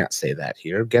 you can't say that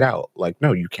here. Get out. Like,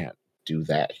 no, you can't do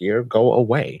that here. Go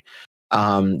away.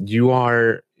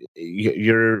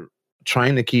 You're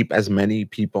trying to keep as many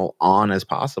people on as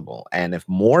possible. And if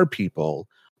more people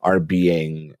are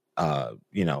being,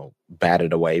 you know,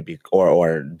 batted away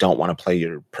or don't want to play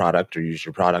your product or use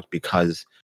your product because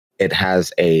it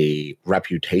has a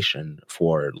reputation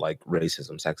for like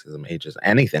racism, sexism, ageism,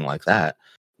 anything like that,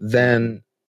 then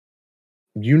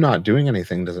you not doing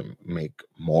anything doesn't make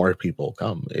more people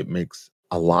come. It makes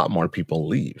a lot more people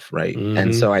leave, right? Mm-hmm.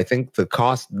 And so I think the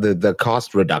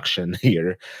cost reduction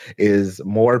here is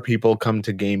more people come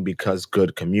to game because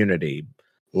good community,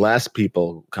 less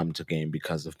people come to game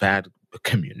because of bad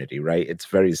community, right? It's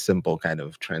very simple kind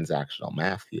of transactional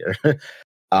math here.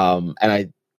 And I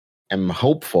am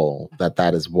hopeful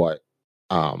that is what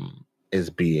is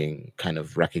being kind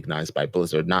of recognized by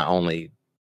Blizzard, not only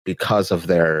because of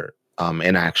their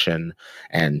inaction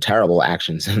and terrible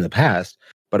actions in the past,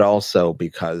 but also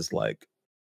because like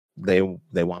they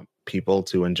want people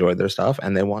to enjoy their stuff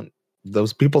and they want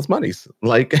those people's monies.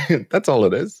 Like that's all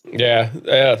it is. Yeah.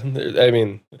 I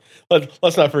mean,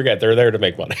 let's not forget they're there to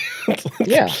make money.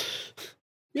 Yeah.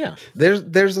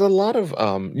 There's a lot of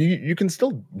you can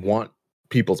still want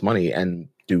people's money and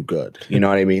do good. You know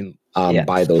what I mean?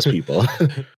 By those people.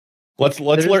 Let's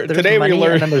learn today. We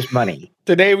learned there's money.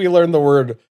 Today we learned the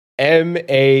word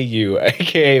MAU,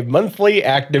 aka monthly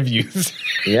active use.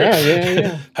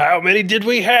 Yeah. How many did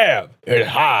we have?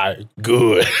 High,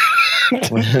 good.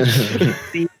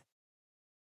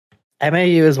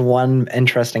 MAU is one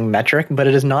interesting metric, but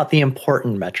it is not the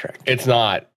important metric. It's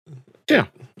not. Yeah.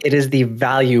 It is the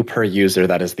value per user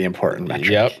that is the important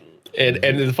metric. Yep. And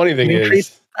the funny thing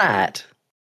is that.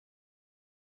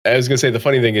 I was gonna say the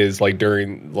funny thing is like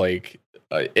during like,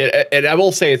 and I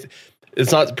will say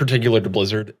it's not particular to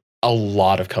Blizzard. a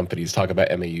lot of companies talk about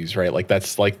MAUs, right? Like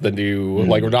that's like the new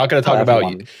like we're not going to talk about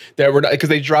everyone. that. We're not because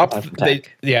they dropped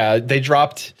Tech. they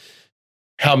dropped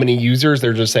how many users.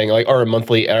 They're just saying like or a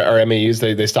monthly or MAUs.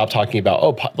 They stopped talking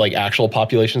about like actual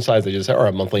population size. They just say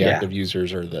our monthly active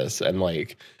users are this, and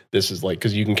like this is like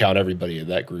because you can count everybody in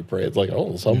that group, right? It's like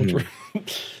so much.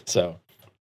 So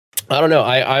I don't know.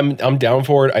 I'm down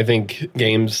for it. I think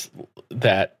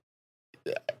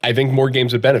more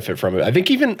games would benefit from it. I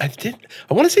think even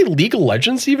I want to say League of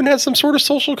Legends even has some sort of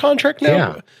social contract now.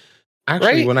 Yeah.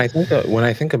 Actually, right? when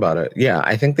I think about it, yeah,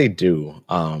 I think they do.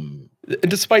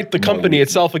 Despite the company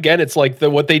itself, again, it's like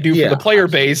what they do for the player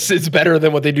base is better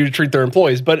than what they do to treat their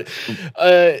employees. But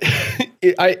I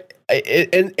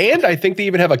think they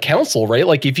even have a council, right?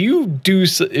 Like if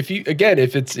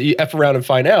it's you F around and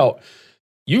find out,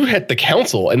 you hit the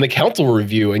council and the council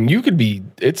review, and you could be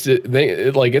it's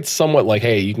somewhat like,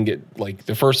 hey, you can get like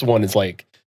the first one is like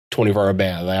 24-hour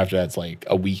ban, and then after that it's like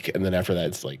a week, and then after that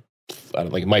it's like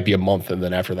it might be a month, and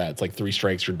then after that it's like 3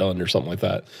 strikes, you're done or something like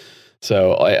that.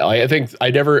 So I think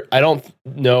I don't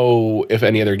know if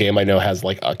any other game I know has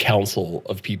like a council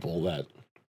of people that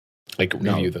like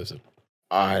review those.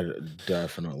 I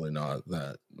definitely not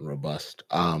that robust.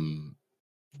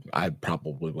 I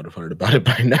probably would have heard about it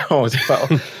by now as well.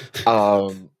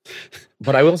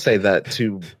 But I will say that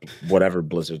to whatever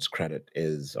Blizzard's credit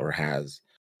is or has,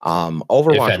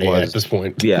 Overwatch was at this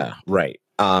point. Yeah, right.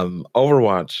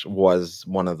 Overwatch was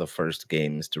one of the first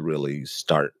games to really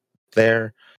start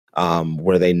there,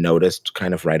 where they noticed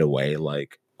kind of right away,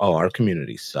 like, oh, our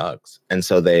community sucks. And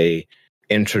so they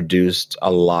introduced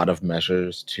a lot of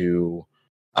measures to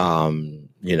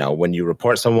when you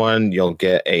report someone, you'll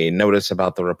get a notice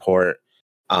about the report.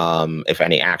 If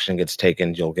any action gets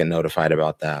taken, you'll get notified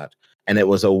about that. And it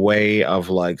was a way of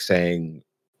like saying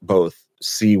both,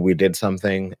 see, we did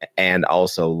something, and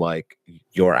also like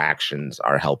your actions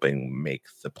are helping make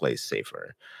the place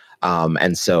safer.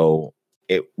 And so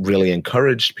it really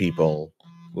encouraged people.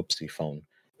 Whoopsie phone.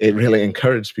 It really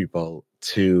encouraged people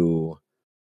to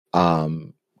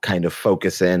kind of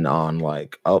focus in on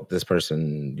like, oh, this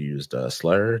person used a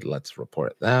slur, let's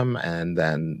report them. And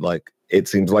then like it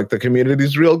seems like the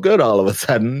community's real good all of a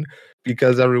sudden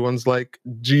because everyone's like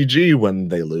GG when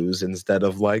they lose instead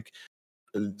of like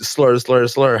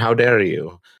slur, how dare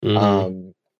you.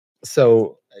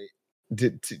 So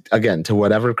again, to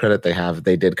whatever credit they have,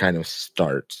 they did kind of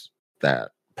start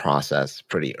that process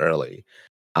pretty early.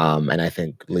 And I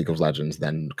think League of Legends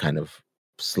then kind of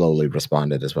slowly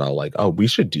responded as well, like, oh, we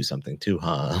should do something too,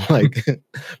 huh? Like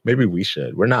maybe we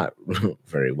should. We're not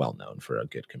very well known for a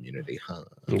good community, huh?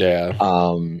 Yeah.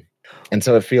 And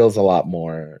so it feels a lot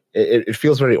more, it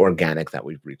feels very organic that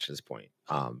we've reached this point,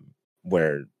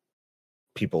 where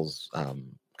people's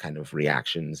kind of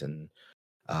reactions and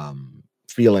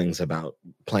feelings about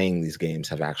playing these games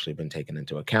have actually been taken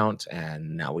into account,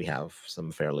 and now we have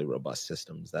some fairly robust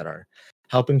systems that are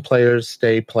helping players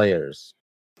stay players.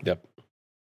 Yep.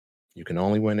 You can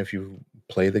only win if you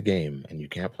play the game, and you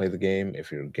can't play the game if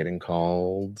you're getting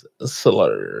called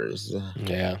slurs.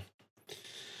 Yeah.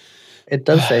 It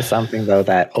does say something, though,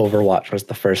 that Overwatch was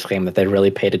the first game that they really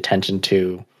paid attention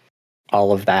to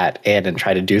all of that and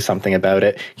tried to do something about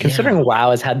it. Considering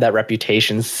WoW has had that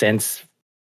reputation since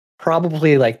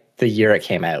probably like the year it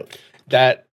came out.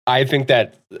 That I think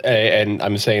that, and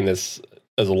I'm saying this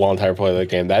as a long time player of the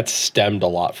game, that stemmed a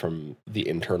lot from the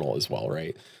internal as well,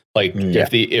 right? Like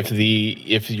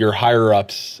if your higher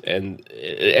ups and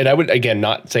I would, again,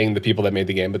 not saying the people that made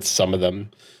the game, but some of them,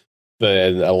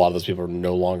 a lot of those people are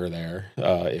no longer there.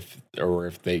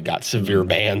 If they got severe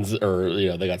bans, or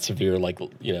they got severe like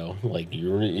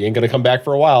you ain't gonna come back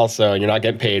for a while, so you're not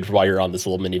getting paid for while you're on this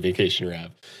little mini vacation you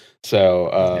have.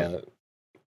 So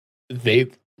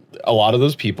a lot of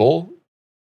those people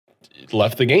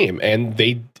left the game, and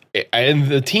the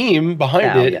team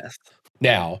behind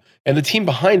and the team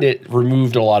behind it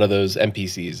removed a lot of those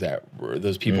NPCs that were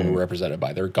those people were represented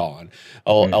by. They're gone.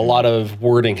 A lot of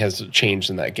wording has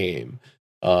changed in that game.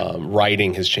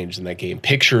 Writing has changed in that game.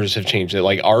 Pictures have changed.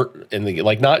 Like art in the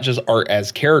not just art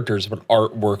as characters, but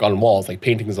artwork on walls, like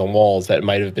paintings on walls that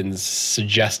might have been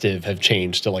suggestive have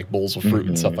changed to like bowls of fruit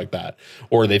and stuff like that,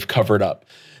 or they've covered up.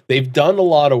 They've done a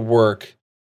lot of work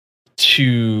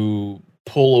to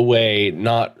pull away,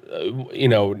 not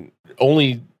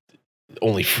only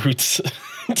fruits.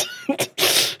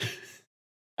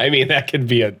 I mean, that could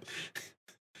be a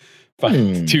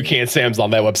 2 can Sam's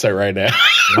on that website right now.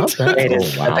 It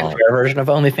is a fair version of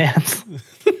OnlyFans.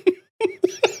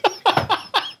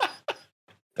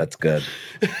 That's good.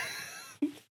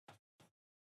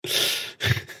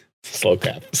 Slow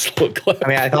clap. Slow clap. I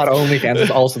mean, I thought OnlyFans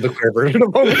was also the queer version of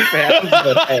OnlyFans,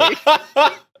 but hey.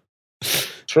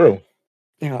 True.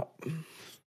 Yeah.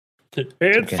 And,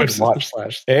 Okay. Watch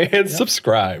 / and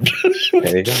subscribe.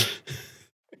 There you go.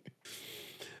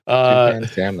 Uh, Toucan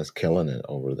Sam is killing it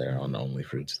over there on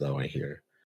OnlyFruits, though, I hear.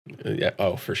 yeah.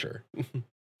 Oh, for sure.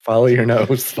 Follow your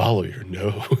nose. Follow your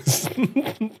nose.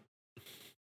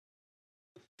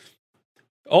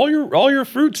 all your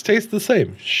fruits taste the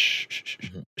same. Shh.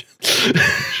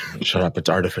 Shut up. It's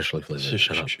artificially flavored.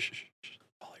 Shut up.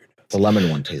 Follow your nose. The lemon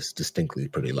one tastes distinctly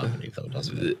pretty lemony, though,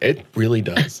 doesn't it? It really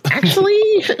does.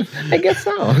 Actually, I guess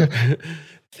so.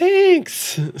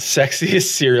 Thanks. Sexiest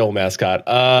cereal mascot.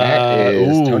 That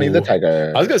is Tony the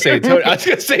Tiger. I was gonna say Tony.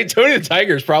 Tony the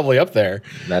Tiger is probably up there.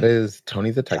 That is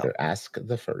Tony the Tiger. Ask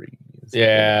the furries.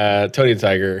 Yeah, Tony the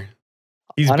Tiger.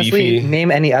 He's Honestly, beefy. name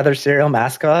any other cereal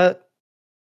mascot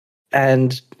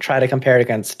and try to compare it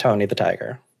against Tony the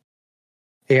Tiger.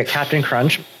 You got Captain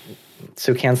Crunch,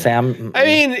 Toucan Sam. I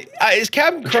mean, is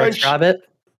Captain Crunch? Rabbit.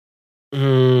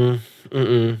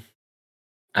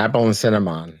 Apple and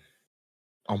cinnamon.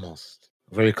 Almost.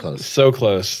 Very close. So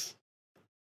close.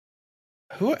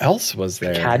 Who else was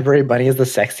there? Cadbury Bunny is the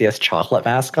sexiest chocolate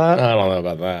mascot. I don't know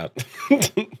about that.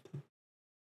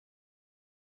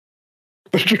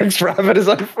 The Trix Rabbit is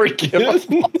unforgivable.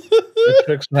 The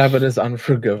Trix Rabbit is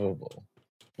unforgivable.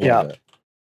 Yeah.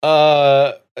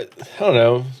 I don't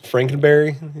know.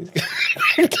 Frankenberry.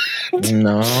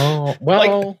 No.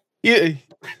 Well, Yeah,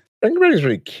 Frankenberry's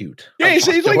really cute. he's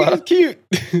like cute.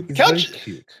 He's Count very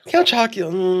cute.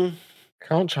 Chocula.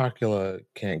 Count Chocula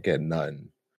can't get none.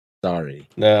 Sorry.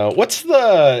 No. What's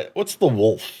the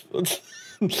wolf?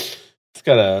 He's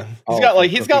got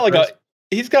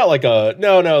like a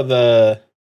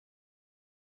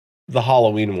the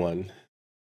Halloween one.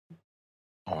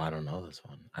 Oh, I don't know this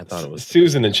one. I thought it was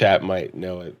Susan in chat might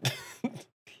know it.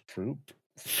 Fruit.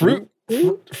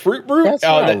 Fruit Brute? That's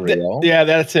not real. Yeah,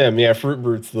 that's him. Yeah, Fruit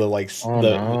Brute's the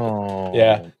No.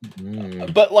 yeah.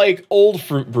 But like old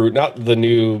Fruit Brute, not the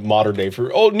new modern day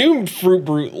Fruit. Oh, new Fruit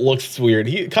Brute looks weird.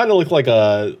 He kind of looked like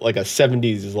a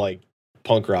 70s like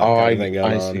punk rock kind of thing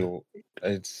going on. See.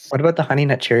 What about the Honey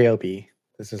Nut Cheerio bee?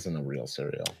 This isn't a real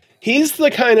cereal. He's the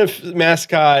kind of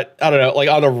mascot, I don't know, like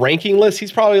on a ranking list,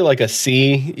 he's probably like a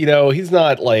C. You know, he's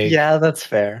not like Yeah, that's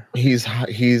fair. He's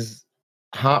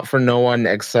hot for no one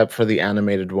except for the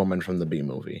animated woman from the Bee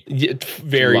movie. Yeah,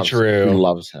 very true. She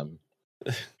loves him.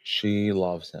 She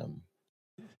loves him.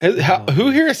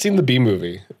 Who here has seen the Bee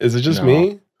movie? Is it just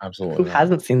me? Absolutely. Who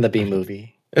hasn't seen the Bee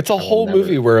movie? It's a whole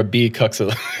movie where a bee cooks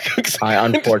a. I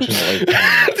unfortunately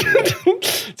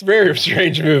It's a very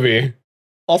strange movie.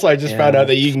 Also, I just found out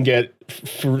that you can get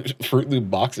Fruit Loop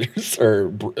boxers or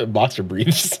boxer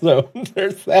briefs. So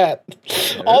there's that.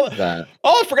 Oh, I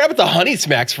forgot about the Honey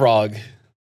Smacks frog.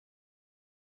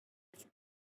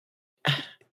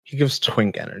 He gives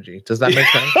twink energy. Does that make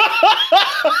sense?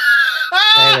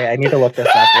 Anyway, I need to look this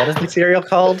up. What is the cereal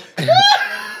called?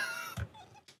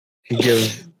 He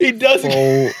gives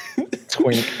full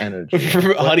twink energy.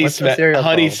 Honey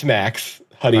Smacks.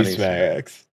 Honey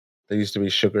Smacks. They used to be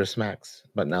Sugar Smacks,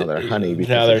 but now they're honey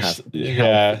because now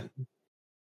they're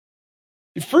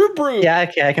Fruit Brute. Yeah,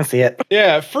 okay, I can see it.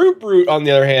 Yeah, Fruit Brute on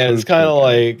the other hand is kind of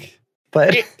like,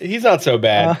 but he's not so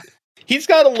bad. He's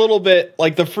got a little bit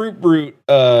like the Fruit Brute.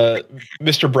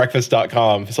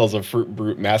 MrBreakfast.com sells a Fruit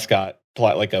Brute mascot,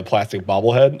 like a plastic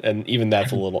bobblehead, and even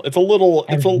that's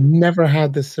I've never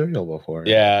had this cereal before.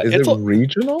 Yeah, is it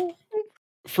regional?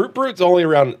 Fruit Brute's only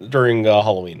around during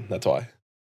Halloween. That's why.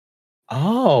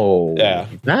 Oh, yeah,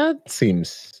 that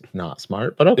seems not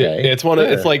smart, but okay. It's one.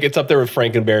 It's like it's up there with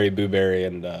Frankenberry, Boo Berry,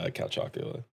 and Count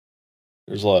Chocula.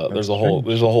 There's a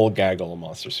whole gaggle of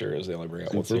monster cereals they only bring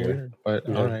out once a year. Weird, but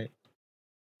all right.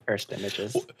 First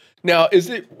images. Now, is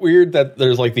it weird that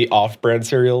there's like the off-brand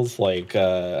cereals like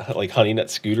Honey Nut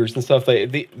Scooters and stuff?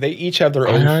 They each have their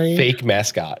own fake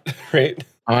mascot, right?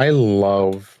 I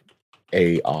love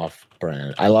a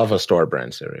off-brand. I love a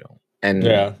store-brand cereal, and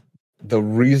yeah. The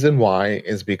reason why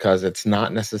is because it's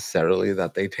not necessarily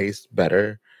that they taste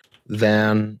better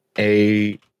than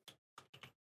a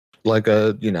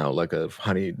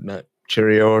Honey Nut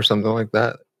Cheerio or something like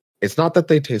that. It's not that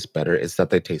they taste better, it's that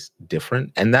they taste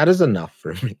different. And that is enough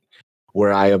for me,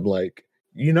 where I am like,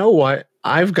 you know what?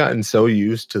 I've gotten so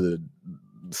used to the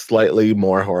slightly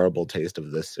more horrible taste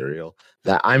of this cereal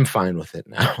that I'm fine with it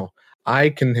now. I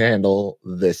can handle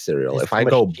this cereal. It's if I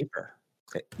go cheaper.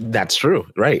 That's true,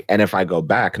 right? And if I go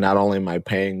back, not only am I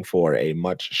paying for a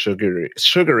much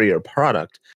sugarier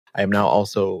product, I am now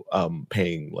also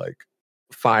paying like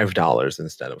 $5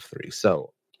 instead of $3.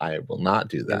 So I will not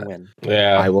do that. Win-win.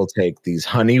 Yeah. I will take these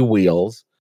honey wheels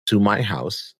to my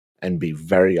house and be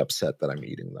very upset that I'm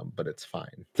eating them, but it's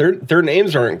fine. Their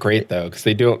names aren't great though, because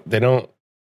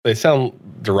they sound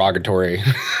derogatory.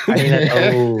 I mean,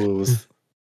 O's.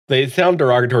 They sound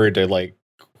derogatory to like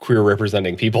queer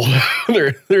representing people.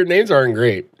 their names aren't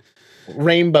great.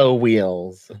 Rainbow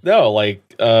wheels. No, like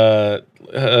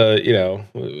you know,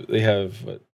 they have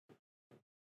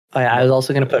I was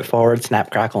also going to put forward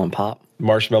Snap, Crackle, and Pop.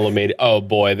 Marshmallow Made. Oh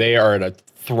boy, they are in a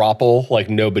throuple like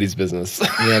nobody's business.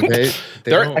 Yeah, they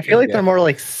don't I feel like get- they're more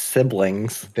like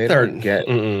siblings. they don't get.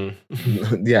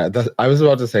 Yeah, I was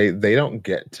about to say they don't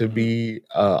get to be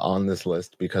on this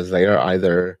list because they are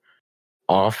either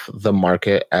off the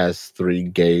market as three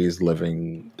gays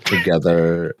living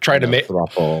together, Trying to in a make-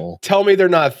 throuple, Tell me they're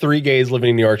not three gays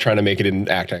living in New York trying to make it in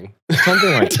acting.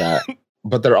 something like that.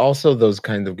 But they're also those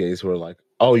kind of gays who are like,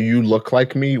 "Oh, you look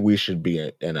like me. We should be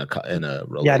in a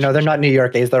relationship." Yeah, no, they're not New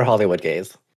York gays. They're Hollywood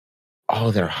gays. Oh,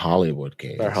 they're Hollywood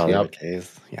gays. They're Hollywood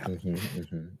gays. Yeah.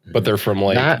 But they're from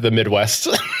like the Midwest.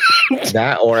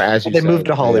 that, or as you They said, moved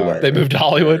to Hollywood. They moved to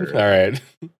Hollywood. All right.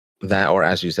 That, or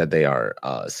as you said, they are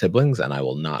siblings, and I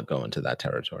will not go into that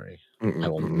territory. I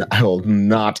will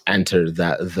not enter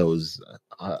those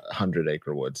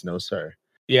 100-acre woods. No, sir.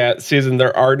 Yeah, Susan,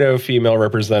 there are no female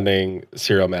representing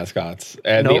cereal mascots.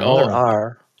 And No, there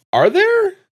are. Are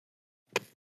there?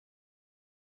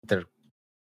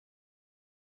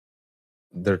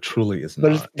 There truly is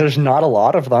not. There's not a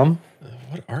lot of them.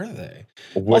 What are they?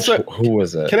 Who was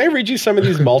it? Can I read you some of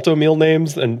these malto meal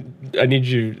names? And I need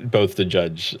you both to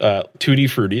judge. Tutti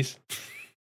Fruities.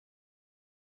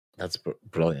 That's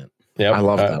brilliant. Yeah, I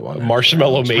love that one.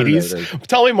 Marshmallow Mateys.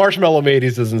 Tell me Marshmallow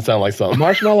Mateys doesn't sound like something.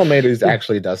 Marshmallow Mateys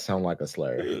actually does sound like a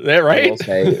slur. Is that I right? will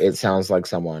say it sounds like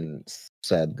someone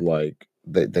said like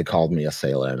they called me a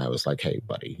sailor, and I was like, "Hey,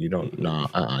 buddy, you don't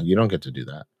you don't get to do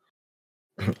that."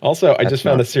 Also, I just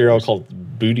found a cereal That's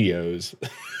called Bootios.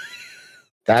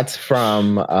 That's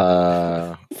from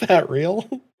Is that real?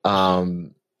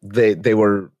 they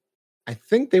were, I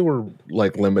think they were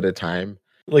like limited time.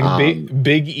 Like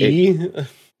Big E?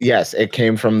 Yes, it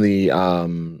came from the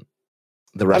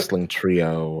wrestling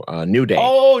trio New Day.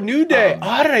 Oh, New Day.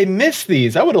 How did I miss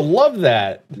these? I would have loved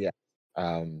that.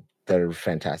 They're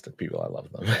fantastic people. I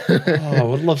love them. Oh, I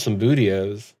would love some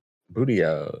Bootios.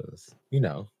 Bootios,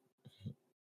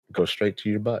 go straight to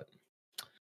your butt.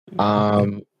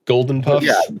 Golden Puffs.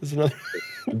 yeah. Is another.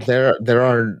 there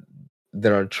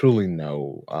are truly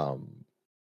no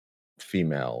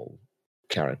female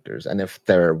characters, and if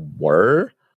there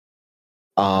were,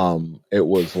 it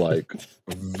was like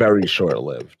very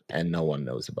short-lived, and no one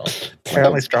knows about it.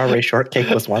 Apparently, Strawberry Shortcake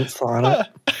was once on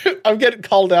it. I'm getting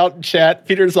called out in chat.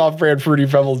 Peter's off-brand Fruity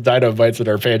Pebbles Dino Bites in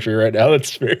our pantry right now.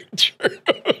 That's very true.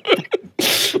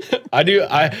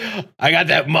 I got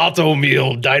that Malto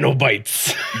meal Dino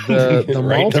Bites. The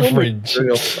Right in the Malto fridge.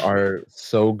 cereals are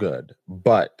so good,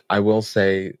 but I will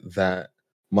say that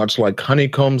much like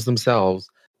honeycombs themselves,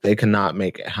 they cannot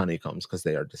make honeycombs because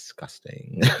they are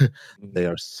disgusting. They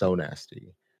are so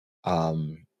nasty.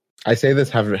 I say this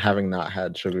having not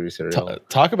had sugary cereal.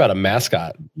 Talk about a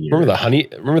mascot. Remember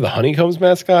the Honeycombs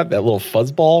mascot? That little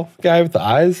fuzzball guy with the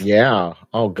eyes? Yeah.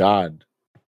 Oh God.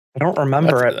 I don't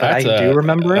remember it, but I do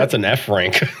remember it. That's an F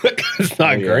rank. It's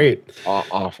not great.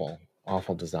 Awful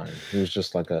design. He was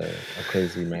just like a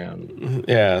crazy man.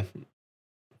 Yeah.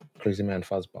 Crazy man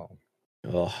fuzzball.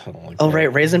 Oh, I don't like Oh, that.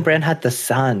 right. Raisin Bran had the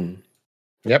sun.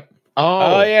 Yep.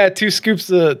 Oh yeah, two scoops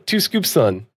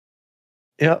son.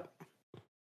 Yep.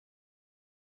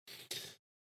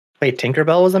 Wait,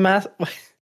 Tinkerbell was a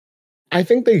I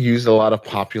think they used a lot of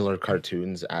popular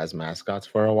cartoons as mascots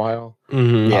for a while.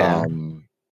 Mm-hmm. Yeah.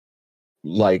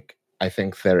 Like I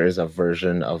think there is a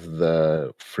version of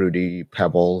the Fruity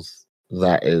Pebbles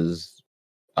that is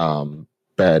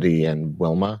Betty and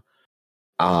Wilma.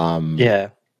 Yeah.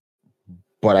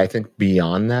 But I think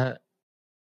beyond that,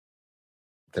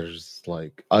 there's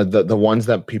like the ones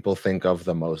that people think of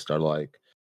the most are like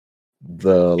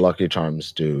the Lucky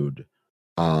Charms dude,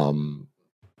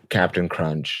 Captain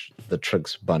Crunch, the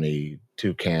Trix Bunny,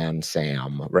 Toucan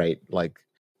Sam, right? Like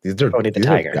these are Tony the these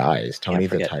Tiger. are guys. Tony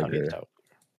Can't the forget Tony Tiger. the Tiger.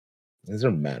 These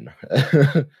are men.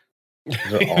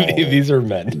 These are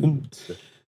men. dudes.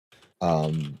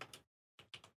 And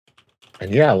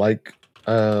yeah, like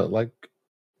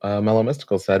Mellow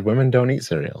Mystical said, women don't eat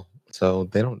cereal, so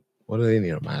they don't. What do they need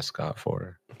a mascot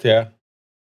for? Yeah.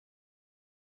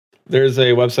 There's a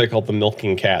website called The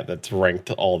Milking Cat that's ranked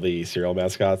all the cereal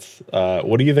mascots.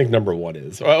 What do you think number one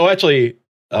is? Oh, actually,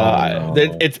 No.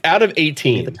 it's out of Tony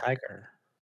 18. the Tiger.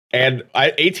 And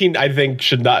 18, I think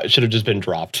should have just been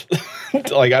dropped.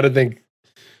 Like I don't think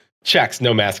checks,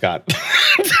 no mascot.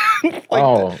 Like, why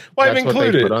I've that's what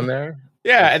included they put on there.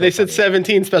 Yeah, That's and they so said funny.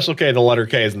 17 special K. The letter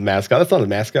K is the mascot. That's not a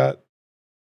mascot.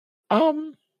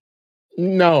 No,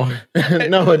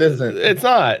 no, it isn't. It's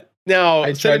not. Now, I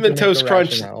tried to Cinnamon make Toast a Crunch,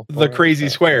 rationale the for it, Crazy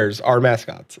but- Squares are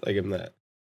mascots. I give them that.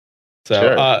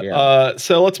 So, Sure,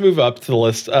 so let's move up to the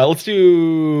list. Let's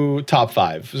do top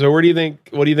 5. So, what do you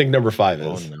think number 5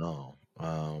 Oh is? no.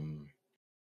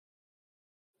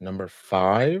 Number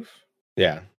 5.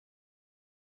 Yeah.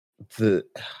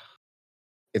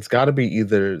 It's got to be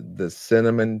either the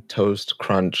Cinnamon Toast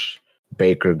Crunch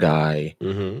Baker guy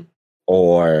Mm-hmm.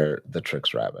 or the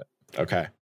Trix Rabbit Okay.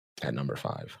 at number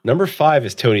 5. Number 5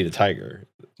 is Tony the Tiger.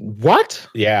 What?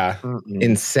 Yeah.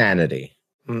 Insanity.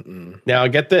 Now,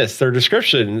 get this. Their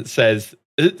description says,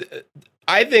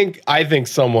 I think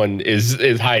someone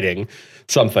is hiding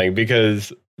something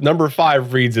because number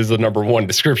 5 reads as the number 1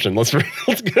 description. Let's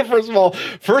get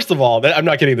first of all, I'm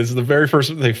not kidding. This is the very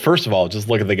first thing. First of all, just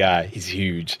look at the guy. He's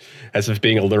huge. As if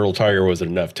being a literal tiger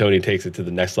wasn't enough, Tony takes it to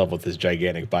the next level with his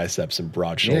gigantic biceps and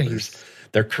broad shoulders.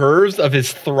 The curves of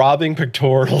his throbbing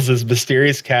pectorals, his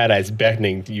mysterious cat eyes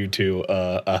beckoning you to.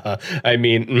 I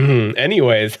mean,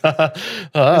 anyways.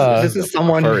 This is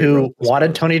someone who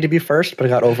wanted Tony to be first, but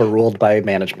got overruled by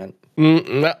management.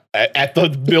 At the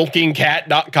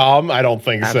milkingcat.com, I don't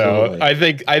think Absolutely.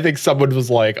 so. I think someone was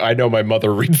like, I know my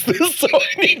mother reads this, so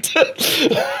I need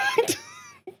to.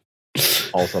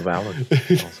 Also valid.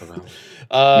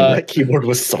 That keyboard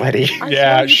was sweaty.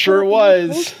 Yeah, sure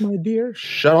was. My dear,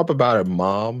 shut up about it,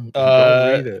 Mom.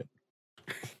 Don't read it.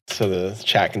 So the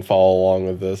chat can follow along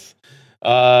with this.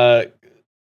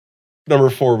 Number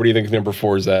 4. What do you think number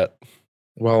 4 is at?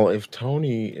 Well, if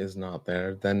Tony is not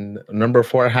there, then number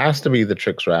 4 has to be the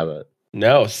Trix Rabbit.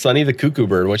 No, Sonny the Cuckoo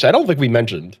Bird, which I don't think we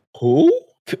mentioned. Who?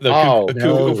 The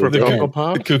Cuckoo for Cocoa the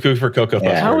Puffs? Cuckoo for Cocoa Puffs.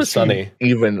 Yeah. How is Sonny? he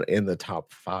even in the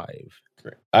top 5?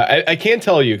 I can't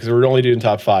tell you because we're only doing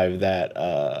top 5. That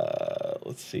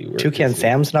let's see. Where Toucan is he?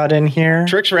 Sam's not in here.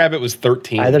 Trix Rabbit was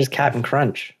 13. Either is Captain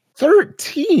Crunch.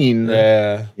 13?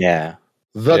 Yeah, Yeah.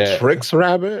 The Trix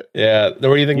Rabbit? yeah. What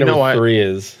do you think You know number what? 3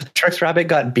 is? Trix Rabbit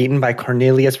got beaten by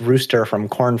Cornelius Rooster from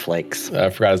Cornflakes. I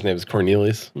forgot his name is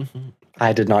Cornelius.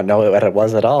 I did not know what it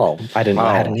was at all. I didn't know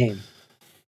it had a Wow. name.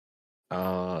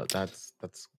 That's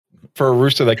For a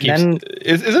rooster that keeps. then-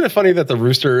 Isn't it funny that the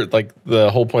rooster, like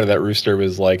the whole point of that rooster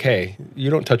was like, hey, you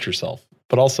don't touch yourself,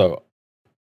 but also,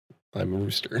 I'm a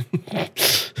rooster.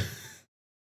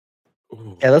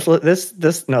 Yeah, this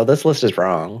list is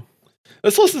wrong.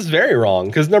 This list is very wrong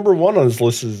because number 1 on this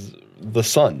list is the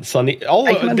sun, Sunny.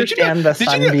 I can understand the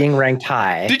sun being ranked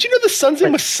high. Did you know the sun's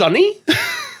name was Sunny?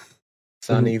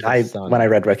 Sunny the Sun. When I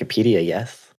read Wikipedia,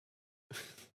 yes.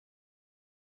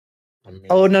 Amazing.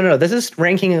 Oh no, this is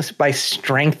ranking by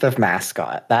strength of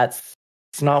mascot.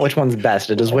 It's not which one's best.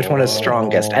 It is which one is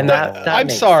strongest. And that I'm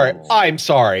makes sorry. sense. I'm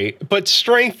sorry. But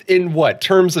strength in what?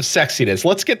 Terms of sexiness.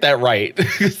 Let's get that right.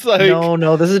 It's like,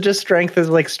 No, this is just strength is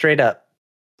like straight up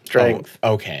strength.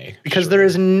 Oh, okay. Because there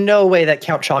is no way that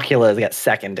Count Chocula gets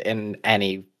second in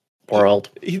any world.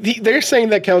 They're saying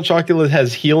that Count Chocula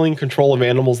has healing, control of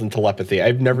animals, and telepathy.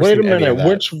 I've never Wait seen a any of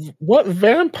minute. that. What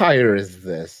vampire is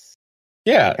this?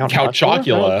 Yeah, Count Count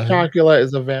Chocula. Chocula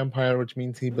is a vampire, which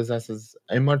means he possesses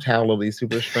immortality,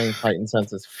 super strength, heightened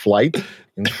senses, flight,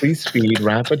 increased speed,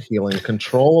 rapid healing,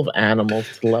 control of animals.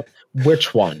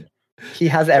 Which one? He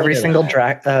has every single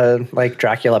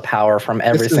Dracula power from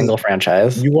every single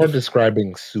franchise. You are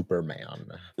describing Superman.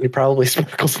 He probably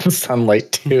sparkles in the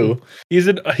sunlight too. He's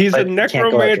a But can't go out during the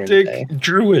necromantic day.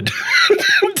 druid.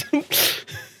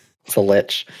 It's a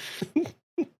lich.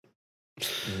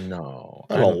 No,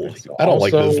 I don't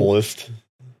like this Also, list.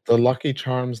 The Lucky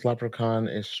Charms leprechaun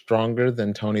is stronger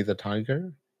than Tony the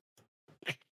Tiger.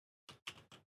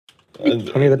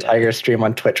 Tony the Tiger stream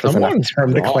on Twitch was enough Someone's for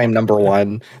him to wrong. claim number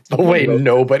 1. The way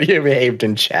nobody behaved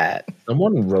in chat.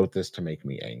 Someone wrote this to make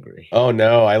me angry. Oh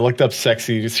no, I looked up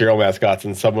sexy cereal mascots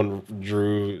and someone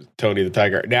drew Tony the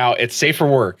Tiger. Now it's safe for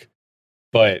work,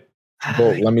 but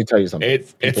Well, let me tell you something.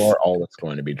 it's People are always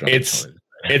going to be drunk. it's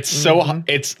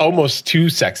it's almost too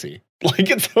sexy. Like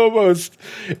it's almost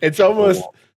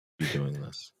Be doing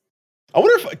this. I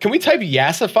wonder if can we type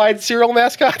yassified cereal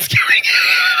mascots?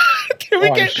 Can we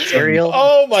get cereal?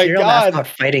 Oh my Cereal god. mascot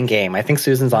fighting game. I think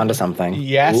Susan's onto something.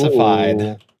 Yassified.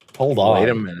 Ooh. Hold on. Wait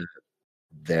a minute.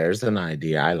 There's an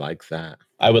idea. I like that.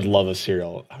 I would love a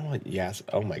cereal. I want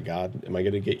oh my god. Am I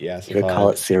gonna get yassified? You could call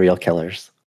it serial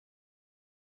killers.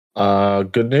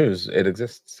 Good news. It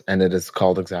exists, and it is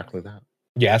called exactly that.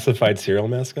 Yassified cereal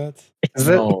mascots? Is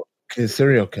it? No,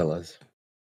 serial killers.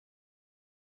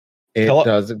 It Tell-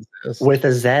 does exist. with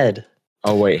a Z.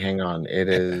 Oh wait, hang on. It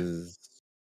is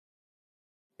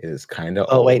kind of.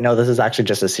 Oh wait, no, this is actually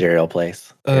just a cereal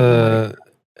place.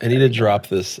 I need to drop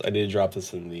this. I need to drop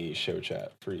this in the show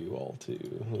chat for you all too.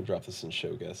 I'm gonna drop this in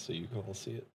show guest so you can all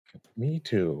see it. Me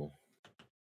too.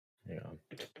 Yeah.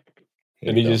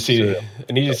 I need you to see.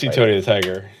 I need you to see Tony the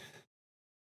Tiger.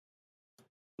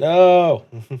 No.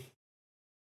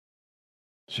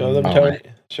 Show them Tony.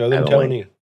 Show them Tony.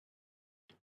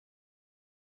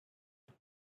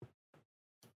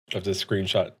 I have to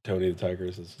screenshot Tony the Tiger.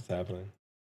 This is what's happening.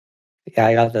 Yeah,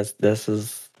 I got this. This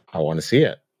is. I want to see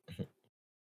it.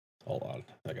 Hold on,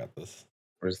 I got this.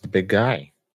 Where's the big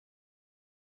guy?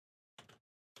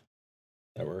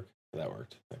 That worked. That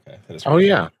worked. Okay. Oh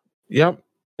yeah. Yep.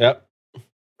 Yep.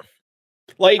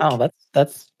 Like. Oh,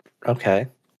 that's okay.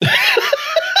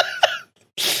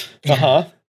 Uh-huh.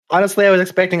 Honestly, I was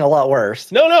expecting a lot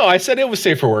worse. No, I said it was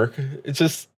safe for work. It's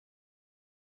just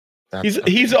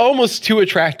he's almost too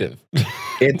attractive.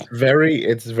 It's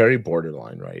very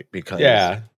borderline, right? Because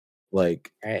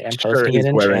like right, I'm sure posting he's it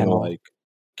in wearing channel. like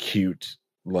cute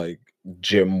like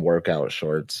gym workout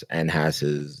shorts and has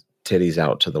his titties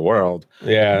out to the world.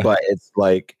 Yeah. But it's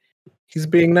like he's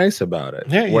being nice about it.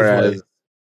 Yeah, whereas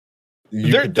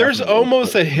there's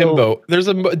almost a himbo. There's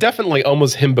definitely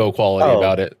almost himbo quality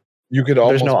about it. You could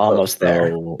There's no almost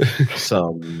there.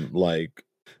 some like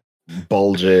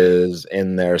bulges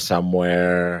in there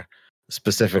somewhere,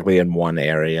 specifically in one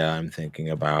area I'm thinking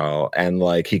about, and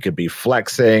like he could be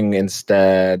flexing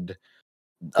instead.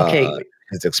 Okay.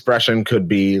 His expression could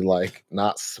be like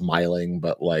not smiling,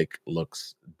 but like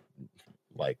looks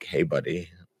like, "Hey, buddy."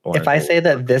 If I say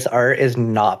that this art is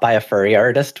not by a furry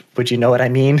artist, would you know what I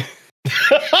mean?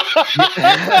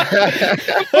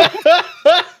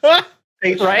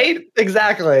 Right?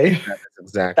 Exactly. That's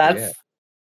exactly it.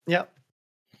 Yep.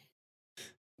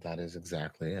 That is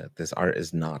exactly it. This art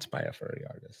is not by a furry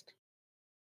artist.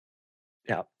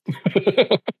 Yeah.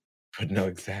 But know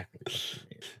exactly what you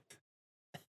mean.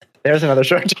 There's another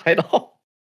short title.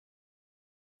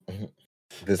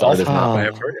 This art is not by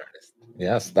a furry artist.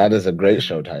 Yes, that is a great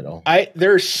show title.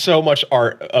 There's so much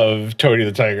art of Tony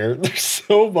the Tiger. There's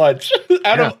so much.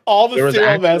 Out of all the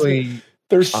serial mascots,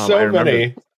 there's so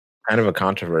many. Kind of a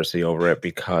controversy over it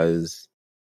because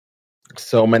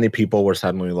so many people were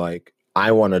suddenly like,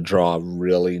 I want to draw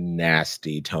really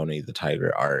nasty Tony the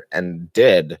Tiger art, and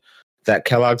did that.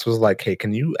 Kellogg's was like, hey,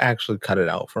 can you actually cut it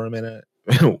out for a minute?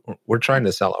 We're trying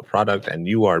to sell a product and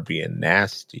you are being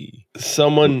nasty.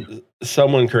 Someone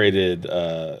created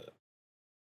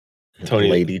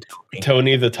Tony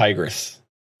the Tigress.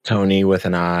 Tony with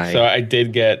an I. So I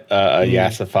did get a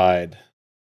yassified.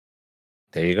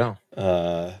 There you go.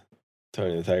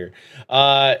 Tony the Tiger.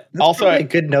 That's also a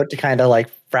good note to kind of like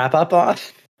wrap up on.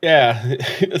 Yeah.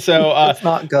 So let's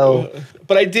not go.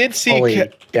 But I did see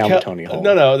down the Tony hole.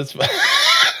 No, that's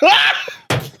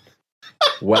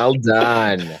well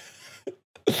done.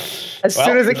 As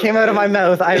soon as it came out of my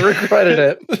mouth, I regretted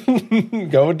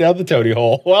it. Going down the Tony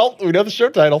hole. Well, we know the show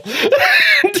title.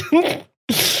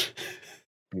 That's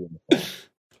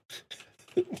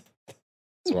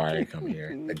why I come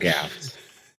here. The gaps.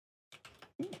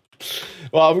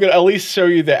 Well, I'm gonna at least show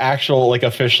you the actual like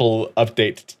official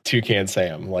update to Toucan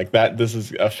Sam. Like that. This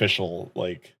is official.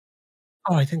 Like.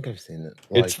 Oh, I think I've seen it.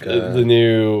 Like, it's the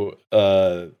new.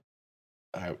 I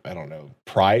don't know.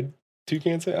 Pride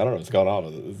Toucan Sam. I don't know what's going on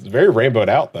with it. It's very rainbowed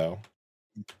out though.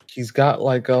 He's got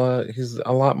like he's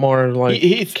a lot more like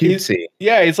cutesy.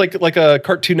 It's like a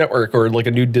Cartoon Network or like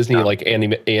a new Disney like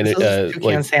anime. This is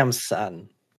Toucan Sam's son.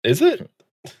 Is it?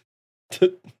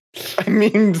 I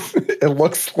mean, it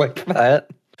looks like that.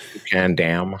 Toucan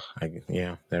Dam.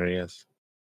 Yeah, there he is.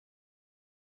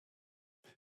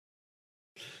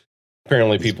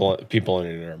 Apparently, people in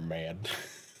it are mad.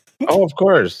 Oh, of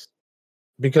course,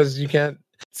 because you can't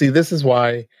see. This is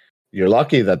why you're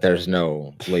lucky that there's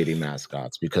no lady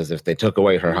mascots. Because if they took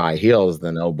away her high heels,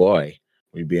 then oh boy,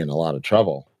 we'd be in a lot of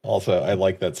trouble. Also, I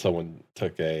like that someone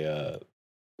took made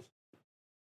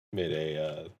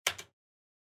a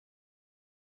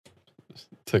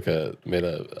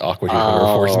Aqua Human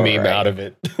Force meme out of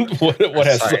it.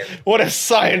 what has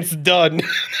science done?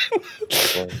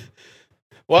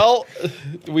 Well,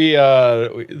 we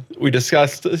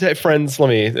discussed. Hey, friends,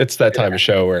 it's that time of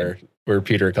show where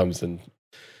Peter comes and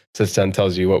sits down and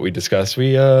tells you what we discussed.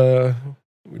 We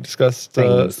discussed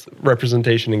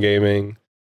representation in gaming.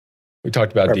 We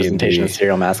talked about representation D&D, of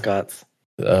serial mascots,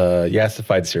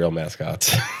 yassified serial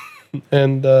mascots,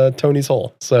 and Tony's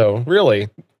hole. So really,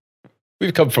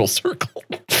 we've come full circle.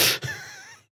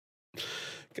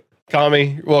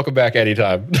 Kami, welcome back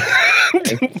anytime.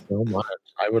 Thank you so much.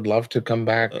 I would love to come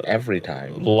back every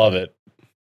time. Love it.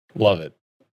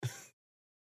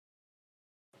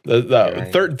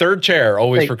 The third chair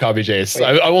always for Kamijace.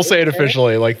 I will say it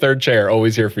officially, like third chair,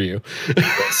 always here for you.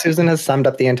 Susan has summed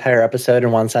up the entire episode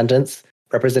in one sentence.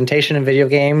 Representation in video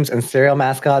games and cereal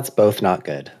mascots, both not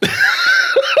good.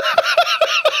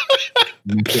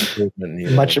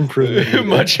 Much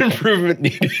improvement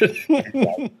needed.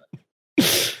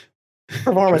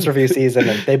 Performance review season,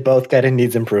 and they both get in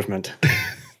needs improvement.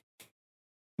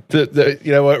 You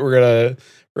know what? We're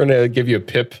gonna give you a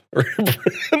pip,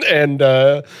 and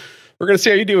we're gonna see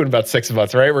how you do in about 6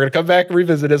 months. Right? We're gonna come back and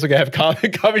revisit this. We're gonna have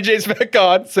Kamijace back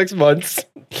on 6 months.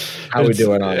 How we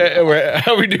doing on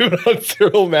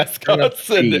cereal mascots?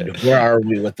 Where are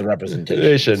we with the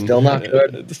representation? Still not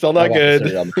good. Still not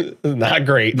good. Not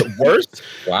great. The worst?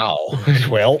 Wow.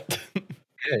 Well,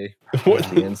 okay.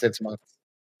 In 6 months.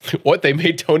 What, they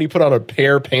made Tony put on a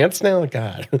pair of pants now?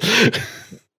 God.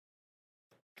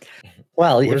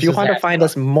 Well, if you want to find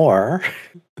us more,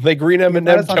 they green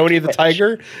M&M Tony the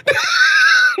Tiger.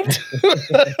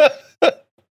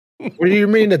 What do you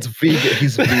mean it's vegan?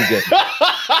 He's vegan.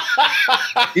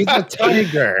 He's a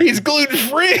tiger. He's gluten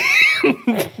free.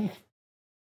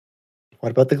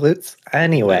 What about the glutes?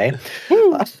 Anyway.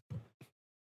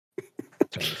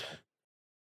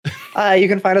 You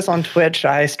can find us on Twitch.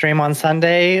 I stream on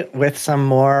Sunday with some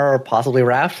more, or possibly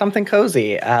Raft, something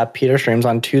cozy. Peter streams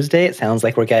on Tuesday. It sounds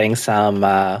like we're getting some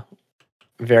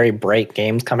very bright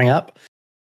games coming up.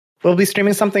 We'll be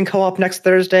streaming something co-op next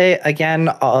Thursday. Again,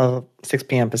 6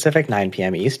 p.m. Pacific, 9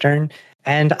 p.m. Eastern.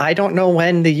 And I don't know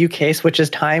when the UK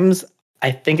switches times. I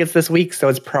think it's this week, so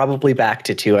it's probably back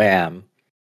to 2 a.m.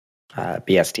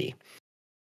 BST.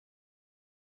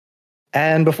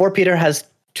 And before Peter has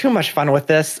too much fun with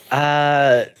this,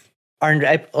 our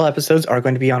episodes are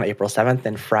going to be on April 7th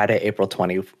and Friday, April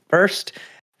 21st.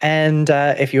 And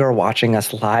if you are watching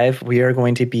us live, we are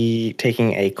going to be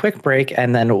taking a quick break,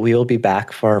 and then we'll be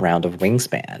back for a round of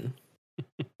Wingspan.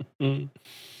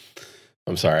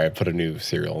 I'm sorry, I put a new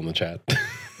cereal in the chat.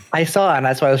 I saw, and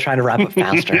that's why I was trying to wrap up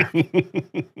faster.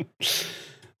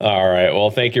 All right.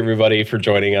 Well, thank you, everybody, for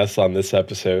joining us on this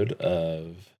episode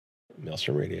of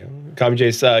Maelstrom Radio.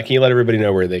 Kamijace, can you let everybody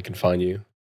know where they can find you?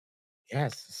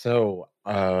 Yes. So,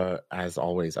 as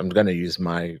always, I'm going to use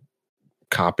my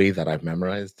copy that I've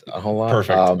memorized a whole lot.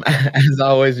 Perfect. As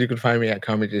always, you can find me at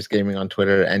Kamijace Gaming on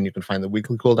Twitter, and you can find the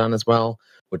Weekly Cooldown as well,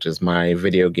 which is my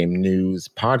video game news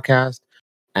podcast,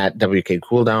 at WK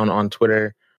Cooldown on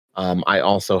Twitter. I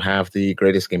also have the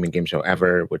Greatest Gaming Game Show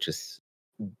Ever, which is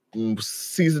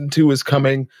season 2 is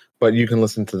coming, but you can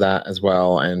listen to that as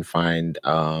well and find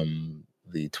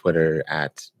the Twitter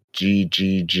at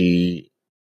GG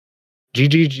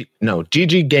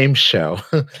Game Show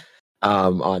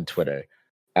on Twitter.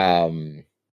 And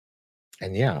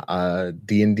yeah,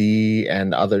 D&D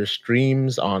and other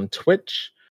streams on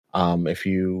Twitch. If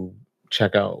you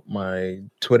check out my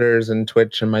Twitters and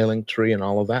Twitch and my Linktree and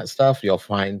all of that stuff, you'll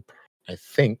find, I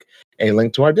think, a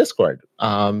link to our Discord.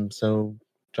 So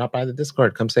drop by the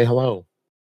Discord, come say hello.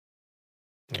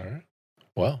 All right.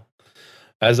 Well,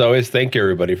 as always, thank you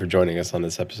everybody for joining us on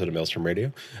this episode of Maelstrom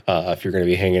Radio. If you're going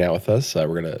to be hanging out with us,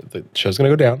 the show's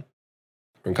going to go down.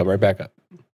 We're going to come right back up.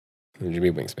 And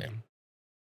Jimmy Wingspan.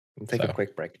 We'll take a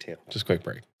quick break too. Just a quick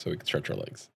break so we can stretch our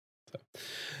legs. So,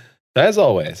 as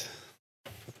always,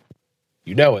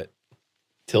 you know it.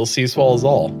 Till sea swallows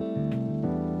all.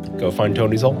 Go find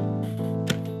Tony's hole.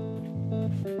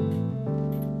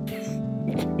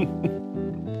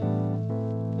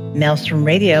 Maelstrom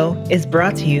Radio is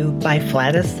brought to you by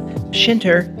Flatus,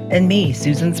 Shinter, and me,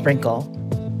 Susan Sprinkle.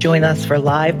 Join us for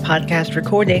live podcast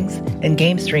recordings and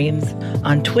game streams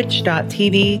on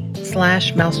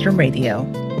twitch.tv/Maelstrom Radio.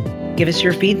 Give us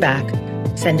your feedback.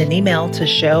 Send an email to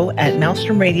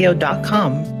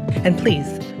show@maelstromradio.com. And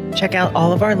please check out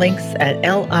all of our links at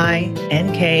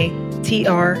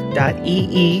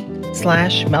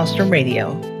linktr.ee/Maelstrom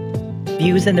Radio.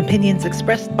 Views and opinions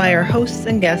expressed by our hosts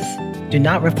and guests do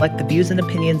not reflect the views and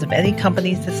opinions of any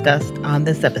companies discussed on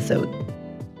this episode.